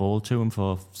can't get the ball to him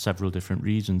for several different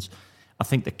reasons. I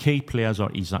think the key players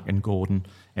are Isak and Gordon,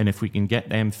 and if we can get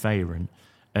them firing,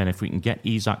 and if we can get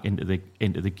Isak into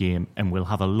the game, and we'll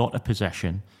have a lot of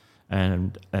possession,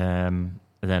 and then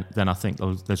I think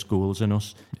there's goals in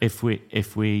us.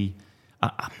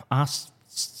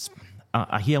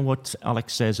 I hear what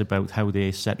Alex says about how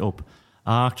they set up.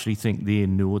 I actually think they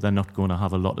know they're not going to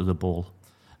have a lot of the ball,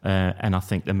 and I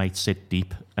think they might sit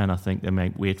deep, and I think they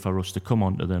might wait for us to come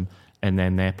onto them, and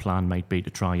then their plan might be to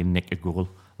try and nick a goal.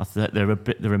 They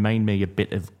remind me a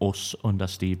bit of us under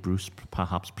Steve Bruce,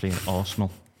 perhaps playing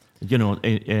Arsenal. You know,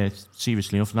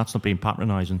 seriously enough, and that's not being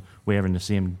patronising. We're in the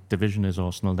same division as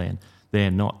Arsenal then.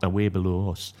 They're not. They're way below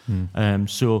us.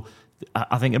 So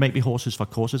I think it might be horses for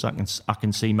courses. I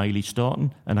can see Miley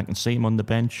starting, and I can see him on the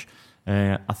bench.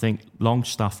 I think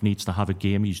Longstaff needs to have a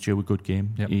game. He's due a good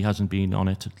game. Yep. He hasn't been on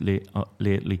it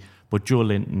lately. But Joe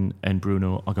Linton and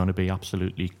Bruno are going to be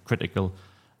absolutely critical,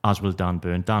 as will Dan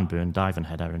Burn. Dan Burn, diving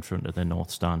header in front of the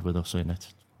North Stand with us in it.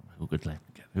 Who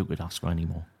could ask for any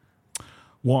more?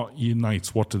 What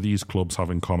unites? What do these clubs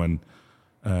have in common?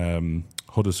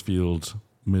 Huddersfield,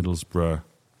 Middlesbrough,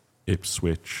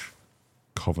 Ipswich,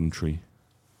 Coventry.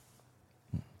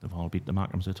 They've all beat the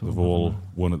Markhams at home. They've all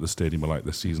won at the Stadium of Light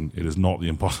this season. It is not the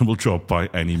impossible job by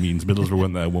any means. Middlesbrough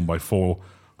went there, won by 4-0,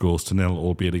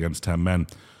 albeit against 10 men.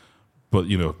 But,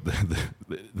 you know,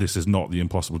 this is not the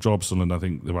impossible job. Sunderland, I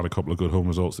think they've had a couple of good home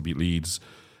results. They beat Leeds.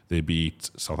 They beat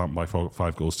Southampton by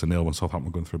 5-0 when Southampton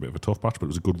were going through a bit of a tough patch, but it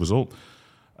was a good result.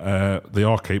 They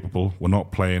are capable. We're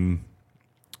not playing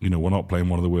one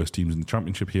of the worst teams in the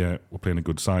Championship here. We're playing a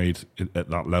good side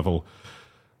at that level.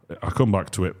 I come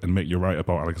back to it and make you right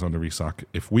about Alexander Isak.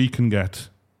 If we can get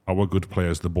our good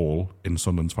players the ball in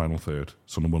Sunderland's final third,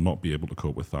 Sunderland will not be able to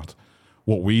cope with that.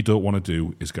 What we don't want to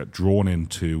do is get drawn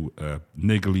into a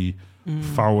niggly,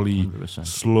 foully, 100%.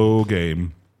 Slow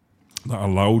game that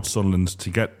allowed Sunderland to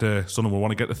get there. Sunderland will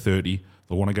want to get to 30,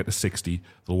 they'll want to get to 60,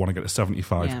 they'll want to get to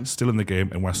 75, still in the game,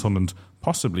 and where Sunderland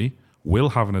possibly will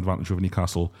have an advantage over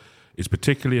Newcastle is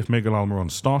particularly if Miguel Almiron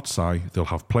starts side, they'll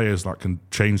have players that can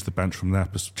change the bench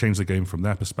change the game from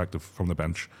their perspective from the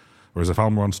bench. Whereas if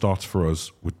Almiron starts for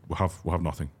us, we'll have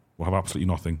nothing. We'll have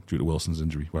absolutely nothing due to Wilson's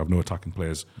injury. We have no attacking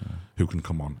players who can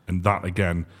come on. And that,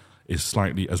 again, is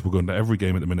slightly, as we're going to every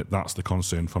game at the minute, that's the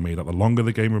concern for me, that the longer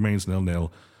the game remains 0-0,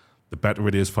 the better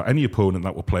it is for any opponent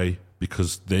that will play,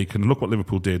 because they can look what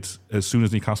Liverpool did. As soon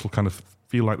as Newcastle kind of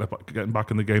feel like they're getting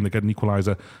back in the game, they get an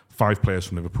equaliser, 5 players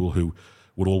from Liverpool who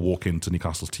would all walk into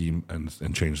Newcastle's team and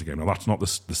change the game. Now, that's not the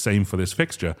same for this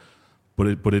fixture, but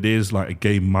it is like a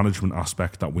game management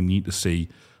aspect that we need to see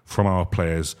from our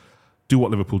players. Do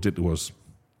what Liverpool did to us.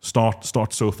 Start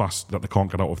so fast that they can't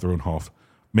get out of their own half.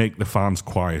 Make the fans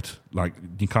quiet. Like,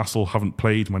 Newcastle haven't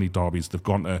played many derbies. They've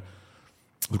gone to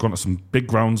some big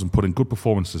grounds and put in good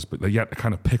performances, but they're yet to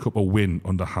kind of pick up a win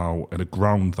under Howe at a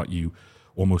ground that you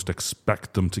almost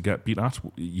expect them to get beat at.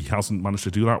 He hasn't managed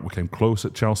to do that. We came close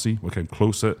at Chelsea. We came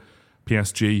close at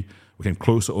PSG. We came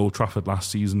close at Old Trafford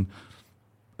last season.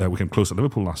 We came close at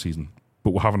Liverpool last season,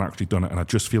 but we haven't actually done it. And I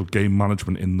just feel game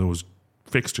management in those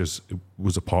fixtures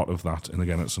was a part of that. And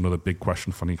again, it's another big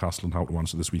question for Newcastle and how to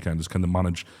answer this weekend is, can they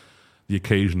manage the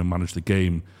occasion and manage the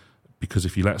game? Because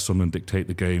if you let Sunderland dictate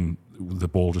the game, the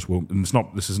ball just won't. And it's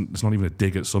not even a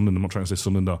dig at Sunderland. I'm not trying to say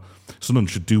Sunderland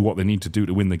should do what they need to do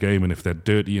to win the game. And if they're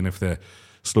dirty and if they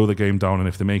slow the game down and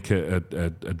if they make it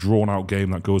a drawn-out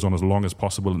game that goes on as long as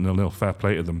possible and they'll fair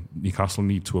play to them, Newcastle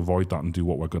need to avoid that and do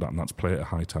what we're good at, and that's play at a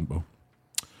high tempo.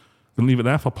 We'll leave it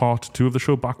there for part 2 of the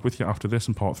show. Back with you after this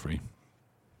in part 3.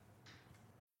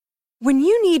 When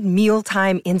you need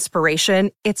mealtime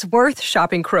inspiration, it's worth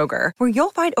shopping Kroger, where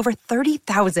you'll find over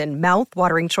 30,000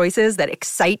 mouth-watering choices that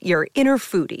excite your inner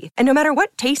foodie. And no matter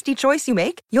what tasty choice you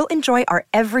make, you'll enjoy our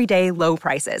everyday low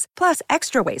prices, plus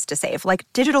extra ways to save, like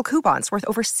digital coupons worth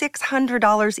over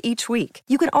 $600 each week.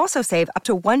 You can also save up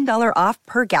to $1 off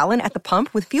per gallon at the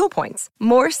pump with fuel points.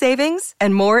 More savings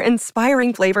and more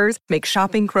inspiring flavors make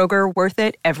shopping Kroger worth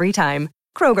it every time.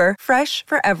 Kroger, fresh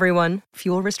for everyone.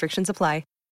 Fuel restrictions apply.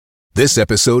 This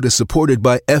episode is supported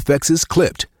by FX's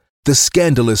Clipped, the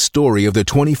scandalous story of the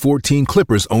 2014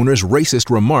 Clippers owner's racist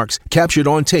remarks captured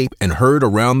on tape and heard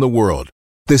around the world.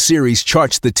 The series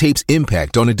charts the tape's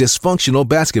impact on a dysfunctional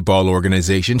basketball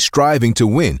organization striving to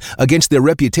win against their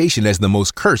reputation as the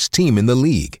most cursed team in the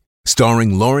league.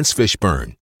 Starring Lawrence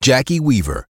Fishburne, Jackie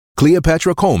Weaver,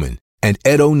 Cleopatra Coleman, and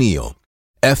Ed O'Neill.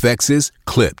 FX's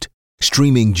Clipped,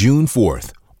 streaming June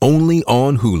 4th, only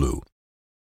on Hulu.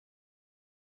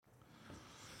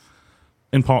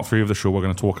 In part 3 of the show, we're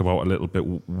going to talk about a little bit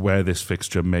where this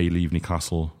fixture may leave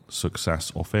Newcastle, success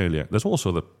or failure. There's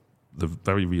also the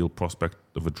very real prospect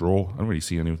of a draw. I don't really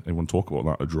see anyone talk about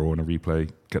that, a draw and a replay,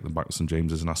 get them back to St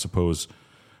James's. And I suppose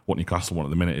what Newcastle want at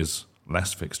the minute is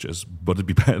less fixtures, but it'd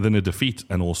be better than a defeat.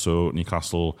 And also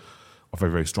Newcastle are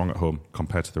very, very strong at home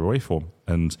compared to their away form.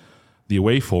 And the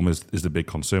away form is the big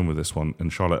concern with this one.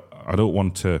 And Charlotte, I don't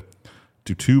want to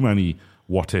do too many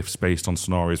what-ifs based on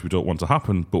scenarios we don't want to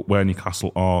happen, but where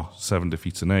Newcastle are 7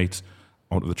 defeats and 8,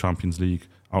 out of the Champions League,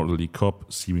 out of the League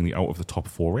Cup, seemingly out of the top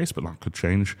 4 race, but that could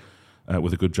change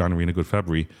with a good January and a good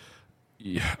February.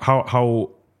 How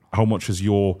much is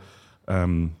your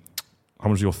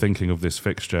thinking of this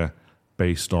fixture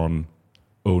based on,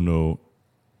 oh no,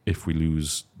 if we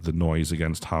lose, the noise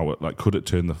against Howard, like could it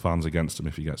turn the fans against him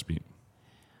if he gets beat?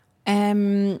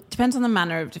 Depends on the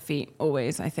manner of defeat,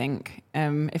 always, I think.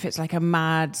 If it's like a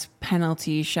mad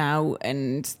penalty shout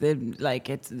and it's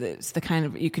the kind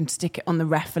of, you can stick it on the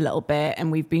ref a little bit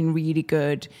and we've been really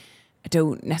good, I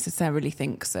don't necessarily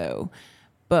think so.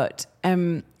 But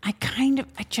I kind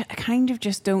of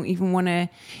just don't even want to,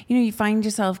 you find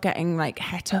yourself getting like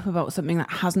het up about something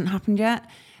that hasn't happened yet.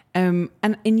 And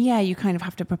yeah, you kind of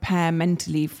have to prepare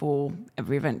mentally for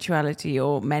every eventuality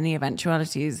or many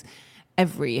eventualities.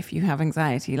 If you have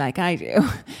anxiety like I do,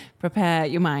 prepare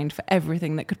your mind for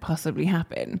everything that could possibly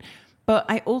happen. But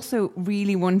I also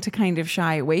really want to kind of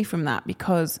shy away from that,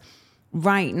 because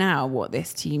right now what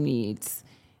this team needs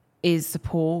is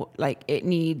support. Like it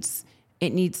needs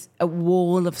a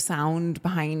wall of sound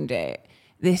behind it.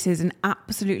 This is an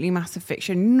absolutely massive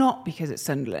fixture, not because it's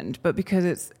Sunderland, but because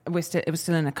it was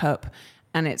still in a cup,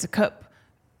 and it's a cup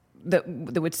that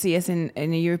would see us in a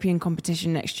European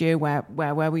competition next year, where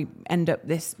we end up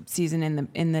this season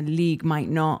in the league might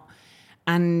not,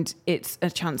 and it's a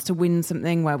chance to win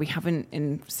something where we haven't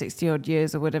in 60 odd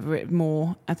years or whatever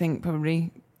more. I think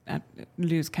probably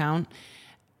lose count,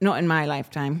 not in my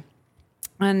lifetime,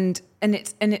 and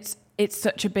it's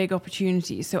such a big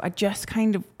opportunity. So I just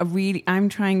I'm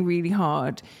trying really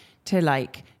hard to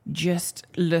like just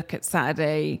look at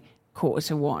Saturday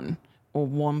 1:45. Or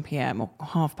 1 p.m. or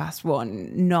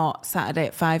 1:30, not Saturday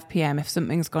at 5 p.m. if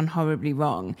something's gone horribly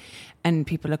wrong and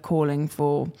people are calling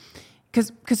for...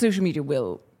 Because social media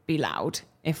will be loud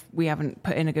if we haven't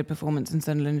put in a good performance and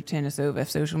Sunderland have turned us over.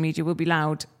 If social media will be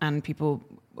loud, and people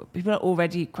are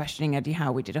already questioning Eddie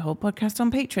Howe. We did a whole podcast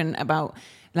on Patreon about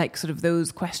like sort of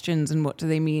those questions and what do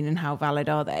they mean and how valid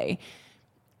are they.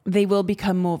 They will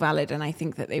become more valid, and I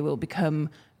think that they will become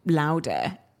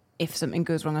louder if something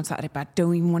goes wrong on Saturday. But I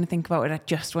don't even want to think about it. I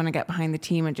just want to get behind the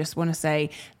team. I just want to say,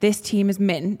 this team is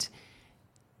mint.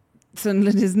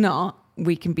 Sunderland is not.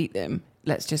 We can beat them.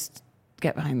 Let's just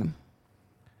get behind them.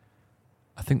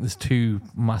 I think there's two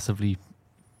massively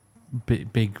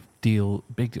big deal.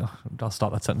 I'll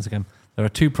start that sentence again. There are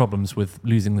two problems with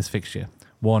losing this fixture.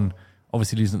 One,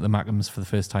 obviously losing at the Mackems for the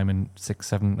first time in 6,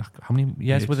 7, how many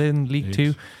years were they in League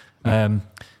 2? 8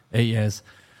 years.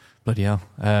 Bloody hell.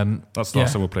 That's the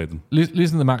last time we played them.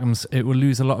 Losing the Mackems, it will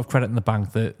lose a lot of credit in the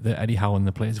bank that Eddie Howe and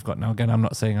the players have got. Now, again, I'm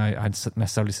not saying I'd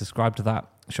necessarily subscribe to that.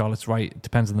 Charlotte's right. It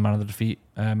depends on the man of the defeat.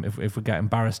 If we get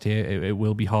embarrassed here, it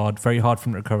will be hard, very hard for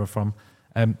them to recover from.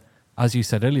 As you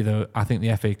said earlier, though, I think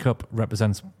the FA Cup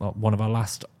represents one of our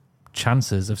last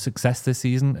chances of success this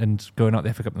season, and going out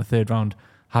the FA Cup in the third round,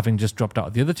 having just dropped out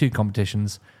of the other two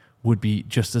competitions, would be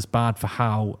just as bad for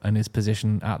Howe and his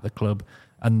position at the club.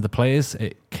 And the players,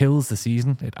 it kills the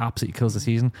season. It absolutely kills the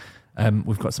season.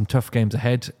 We've got some tough games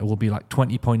ahead. It will be like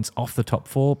 20 points off the top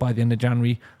 4 by the end of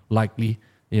January, likely,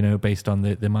 based on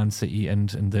the Man City and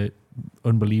the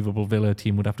unbelievable Villa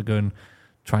team would have to go and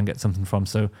try and get something from.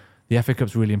 So the FA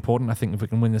Cup's really important. I think if we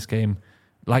can win this game,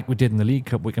 like we did in the League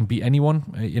Cup, we can beat anyone,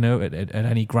 at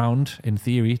any ground, in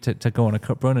theory, to go on a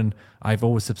cup run. And I've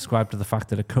always subscribed to the fact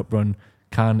that a cup run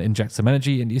can inject some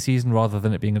energy into your season rather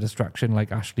than it being a distraction,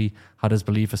 like Ashley had us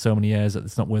believe for so many years that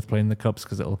it's not worth playing the cups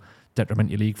because it'll detriment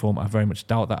your league form. I very much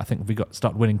doubt that. I think if we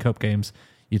start winning cup games,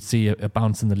 you'd see a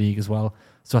bounce in the league as well.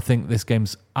 So I think this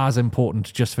game's as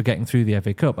important just for getting through the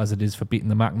FA Cup as it is for beating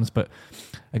the Mackems. But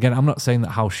again, I'm not saying that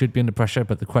Howe should be under pressure,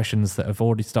 but the questions that have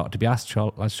already started to be asked,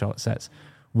 as Charlotte says,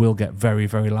 will get very,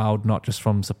 very loud, not just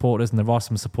from supporters, and there are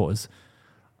some supporters.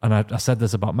 And I said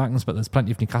this about Mackems, but there's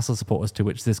plenty of Newcastle supporters to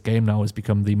which this game now has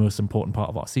become the most important part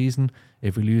of our season.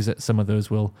 If we lose it, some of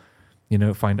those will,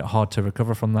 find it hard to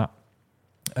recover from that.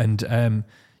 And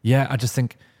I just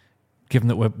think, given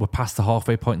that we're past the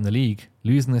halfway point in the league,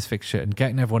 losing this fixture and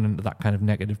getting everyone into that kind of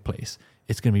negative place,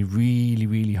 it's going to be really,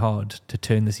 really hard to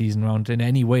turn the season around in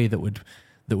any way that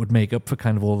would make up for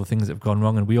kind of all the things that have gone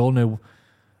wrong. And we all know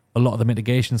a lot of the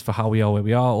mitigations for how we are where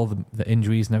we are, all the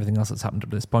injuries and everything else that's happened up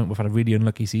to this point. We've had a really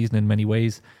unlucky season in many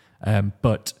ways,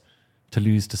 but to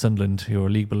lose to Sunderland, who are a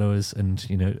league below us, and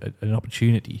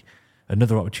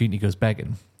another opportunity goes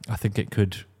begging. I think it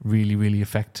could really, really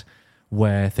affect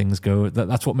where things go.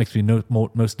 That's what makes me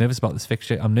most nervous about this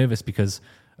fixture. I'm nervous because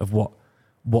of what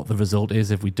the result is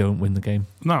if we don't win the game.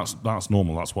 That's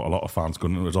normal. That's what a lot of fans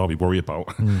going into the derby worry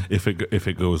about if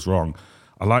it goes wrong.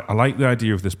 I like the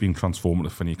idea of this being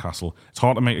transformative for Newcastle. It's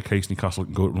hard to make a case Newcastle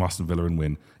can go to Aston Villa and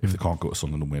win if they can't go to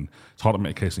Sunderland and win. It's hard to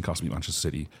make a case Newcastle beat Manchester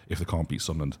City if they can't beat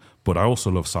Sunderland. But I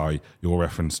also love, Si, your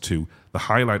reference to the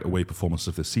highlight away performance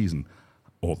of this season,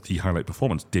 or the highlight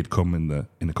performance did come in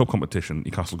the cup competition.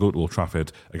 Newcastle go to Old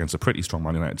Trafford against a pretty strong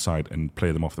Man United side and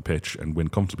play them off the pitch and win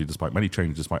comfortably despite many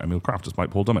changes, despite Emil Kraft, despite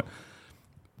Paul Dummett.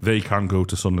 They can go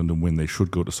to Sunderland and win. They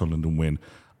should go to Sunderland and win.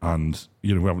 And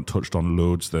we haven't touched on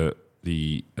loads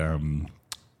the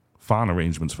fan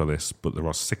arrangements for this, but there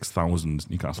are 6,000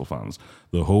 Newcastle fans.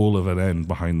 The whole of an end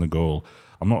behind the goal.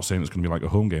 I'm not saying it's going to be like a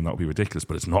home game. That would be ridiculous,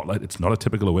 but it's not a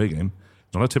typical away game.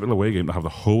 It's not a typical away game to have the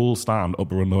whole stand,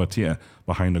 upper and lower tier,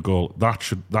 behind a goal. That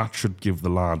should give the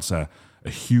lads a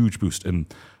huge boost. And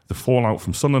the fallout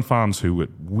from Sunderland fans who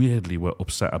weirdly were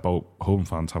upset about home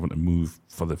fans having to move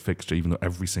for the fixture, even though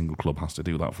every single club has to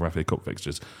do that for FA Cup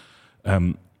fixtures.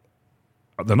 They're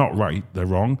not right. They're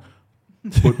wrong.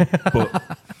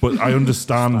 But I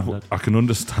understand. I can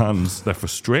understand their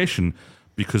frustration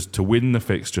because to win the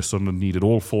fixture, Sunderland needed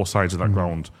all four sides of that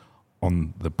ground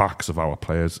on the backs of our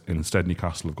players, and instead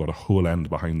Newcastle have got a whole end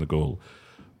behind the goal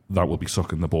that will be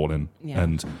sucking the ball in,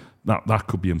 and that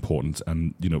could be important.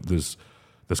 And there's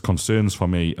concerns for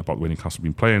me about the way Newcastle have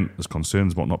been playing. There's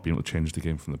concerns about not being able to change the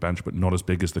game from the bench, but not as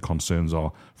big as the concerns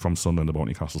are from Sunderland about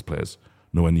Newcastle's players.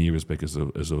 Nowhere near as big as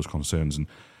those concerns. And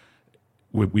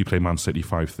we play Man City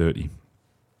 5:30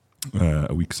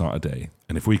 a week Saturday,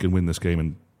 and if we can win this game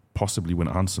and possibly win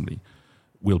it handsomely,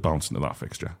 we'll bounce into that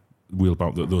fixture.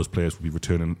 Those players will be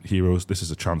returning heroes. This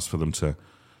is a chance for them to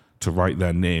write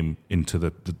their name into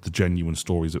the genuine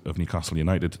stories of Newcastle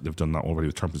United. They've done that already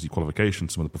with Champions League qualification,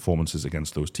 some of the performances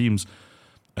against those teams.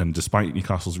 And despite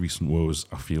Newcastle's recent woes,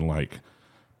 I feel like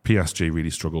PSG really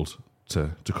struggled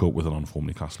to cope with an on-form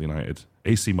Newcastle United.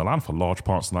 AC Milan, for large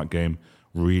parts of that game,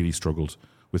 really struggled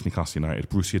with Newcastle United.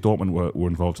 Borussia Dortmund were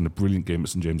involved in a brilliant game at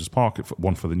St James's Park,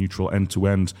 one for the neutral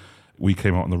end-to-end. We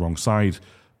came out on the wrong side,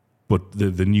 but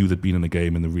they knew they'd been in the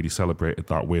game and they really celebrated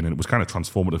that win, and it was kind of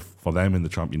transformative for them in the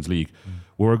Champions League.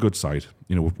 We're a good side.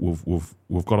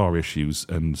 We've got our issues,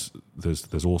 and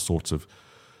there's all sorts of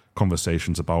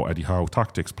conversations about Eddie Howe,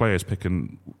 tactics, players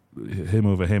picking him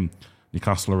over him.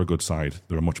 Newcastle are a good side.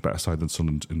 They're a much better side than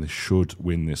Sunderland, and they should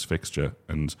win this fixture.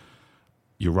 And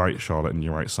you're right, Charlotte, and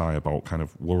you're right, Si, about kind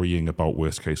of worrying about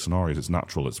worst case scenarios. It's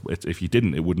natural. If you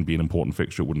didn't, it wouldn't be an important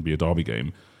fixture. It wouldn't be a derby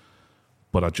game.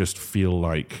 But I just feel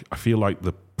like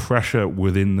the pressure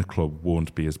within the club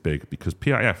won't be as big because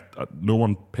PIF, no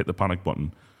one hit the panic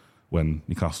button when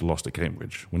Newcastle lost at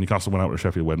Cambridge. When Newcastle went out to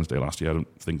Sheffield Wednesday last year, I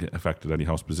don't think it affected Eddie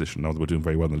Howe's position. Now they were doing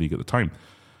very well in the league at the time.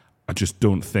 I just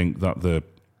don't think that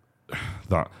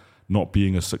that not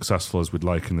being as successful as we'd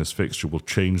like in this fixture will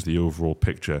change the overall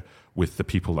picture with the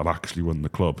people that actually run the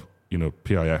club.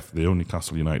 PIF, they own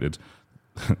Newcastle United.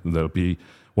 They'll be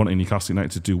wanting Newcastle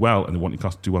United to do well, and they want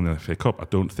Newcastle to do well in the FA Cup. I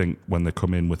don't think when they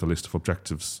come in with a list of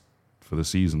objectives for the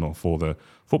season or for the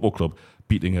football club,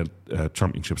 beating a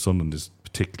Championship Sunderland is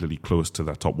particularly close to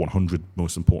their top 100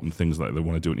 most important things that they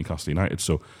want to do at Newcastle United.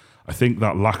 So I think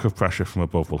that lack of pressure from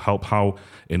above will help Howe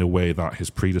in a way that his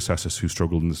predecessors who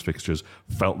struggled in these fixtures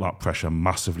felt that pressure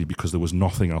massively because there was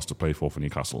nothing else to play for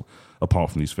Newcastle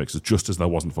apart from these fixtures, just as there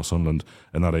wasn't for Sunderland,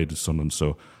 and that aided Sunderland.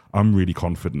 So I'm really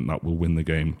confident that we'll win the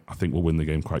game. I think we'll win the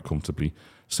game quite comfortably.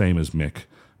 Same as Mick.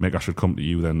 Mick, I should come to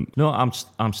you then. No,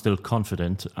 I'm still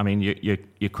confident. I mean,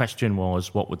 your question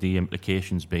was what would the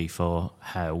implications be for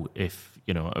Howe if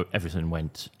everything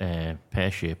went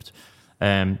pear-shaped.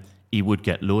 He would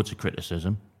get loads of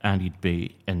criticism, and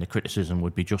the criticism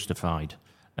would be justified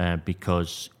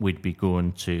because we'd be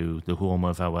going to the home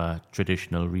of our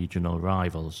traditional regional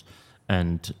rivals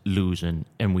and losing,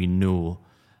 and we know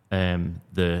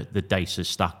the dice is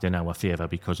stacked in our favour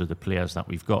because of the players that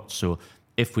we've got. So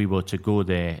if we were to go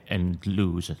there and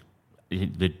lose,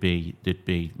 they'd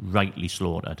be rightly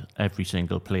slaughtered. Every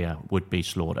single player would be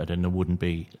slaughtered, and they wouldn't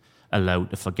be allowed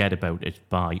to forget about it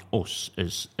by us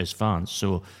as fans.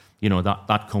 So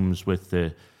that comes with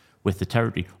the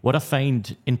territory. What I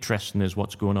find interesting is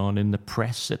what's going on in the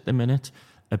press at the minute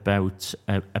about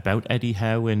Eddie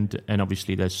Howe, and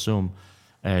obviously there's some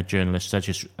journalists that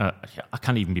I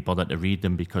can't even be bothered to read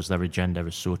them because their agenda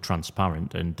is so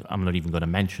transparent, and I'm not even going to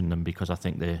mention them because I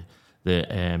think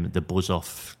the buzz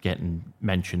off getting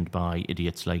mentioned by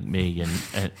idiots like me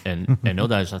and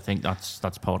others. I think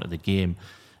that's part of the game.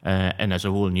 And there's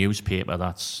a whole newspaper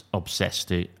that's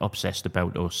obsessed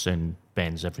about us and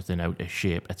bends everything out of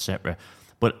shape, etc.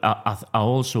 But I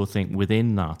also think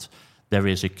within that, there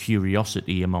is a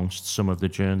curiosity amongst some of the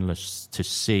journalists to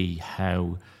see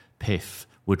how PIF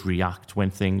would react when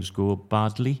things go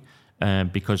badly,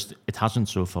 because it hasn't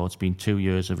so far. It's been 2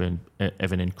 years of an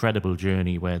incredible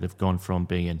journey where they've gone from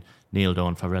being nailed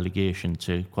on for relegation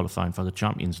to qualifying for the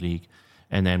Champions League,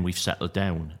 and then we've settled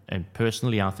down. And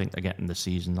personally, I think they're getting the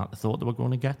season that they thought they were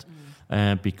going to get,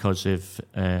 because of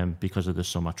the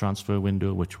summer transfer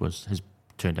window, which has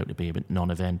turned out to be a bit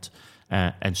non-event,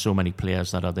 and so many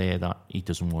players that are there that he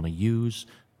doesn't want to use,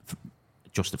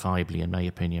 justifiably in my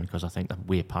opinion, because I think they're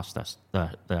way past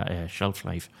their shelf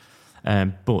life.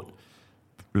 But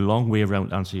long way around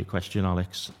to answer your question,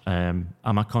 Alex. Am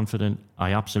I confident?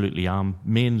 I absolutely am,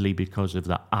 mainly because of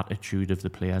the attitude of the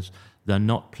players. They're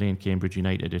not playing Cambridge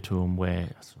United at home where,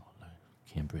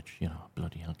 Cambridge,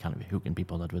 bloody hell, who can be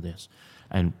bothered with this?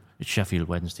 And it's Sheffield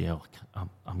Wednesday,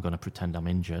 I'm going to pretend I'm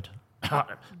injured.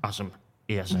 Awesome.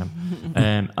 ASM.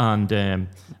 And I'm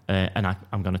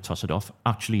going to toss it off.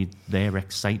 Actually, they're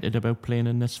excited about playing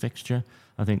in this fixture.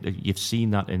 I think that you've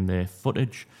seen that in the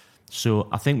footage. So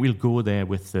I think we'll go there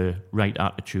with the right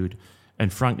attitude.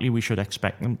 And frankly, we should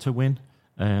expect them to win.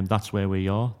 That's where we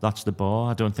are. That's the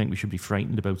bar. I don't think we should be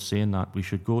frightened about saying that. We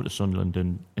should go to Sunderland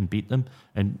and beat them.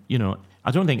 And, I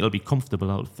don't think it'll be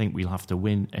comfortable. I think we'll have to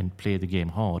win and play the game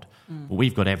hard. But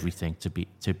we've got everything to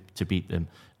beat them.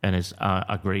 And as I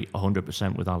agree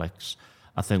 100% with Alex,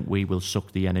 I think we will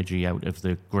suck the energy out of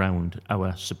the ground,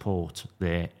 our support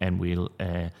there, and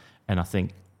and I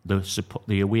think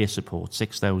the away support,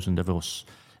 6,000 of us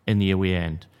in the away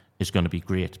end, is going to be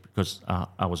great, because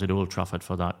I was at Old Trafford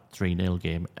for that 3-0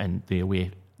 game, and the away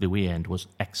end was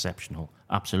exceptional,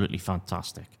 absolutely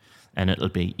fantastic, and it'll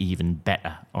be even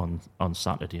better on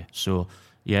Saturday. So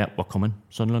yeah, we're coming,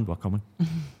 Sunderland, we're coming.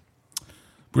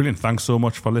 Brilliant. Thanks so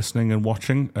much for listening and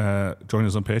watching. Join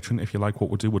us on Patreon if you like what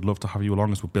we do. We'd love to have you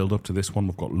along as we build up to this one.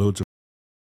 We've got loads of...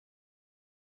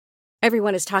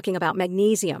 Everyone is talking about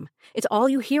magnesium. It's all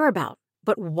you hear about.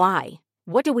 But why?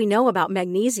 What do we know about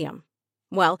magnesium?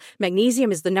 Well,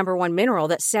 magnesium is the #1 mineral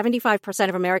that 75%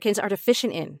 of Americans are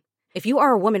deficient in. If you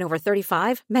are a woman over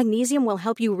 35, magnesium will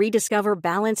help you rediscover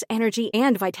balance, energy,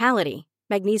 and vitality.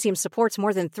 Magnesium supports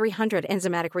more than 300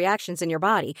 enzymatic reactions in your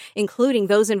body, including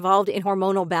those involved in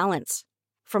hormonal balance.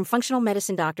 From functional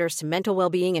medicine doctors to mental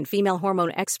well-being and female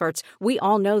hormone experts, we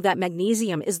all know that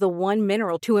magnesium is the one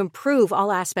mineral to improve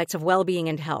all aspects of well-being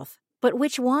and health. But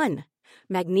which one?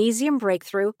 Magnesium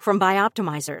Breakthrough from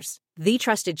Bioptimizers, the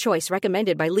trusted choice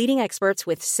recommended by leading experts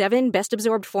with 7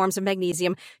 best-absorbed forms of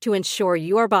magnesium to ensure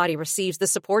your body receives the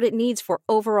support it needs for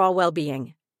overall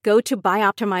well-being. Go to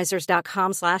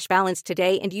bioptimizers.com/balance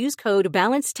today and use code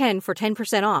BALANCE10 for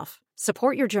 10% off.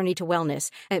 Support your journey to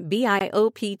wellness at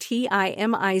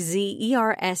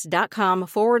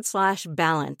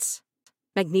bioptimizers.com/balance.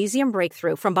 Magnesium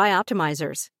Breakthrough from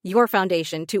Bioptimizers, your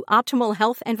foundation to optimal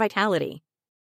health and vitality.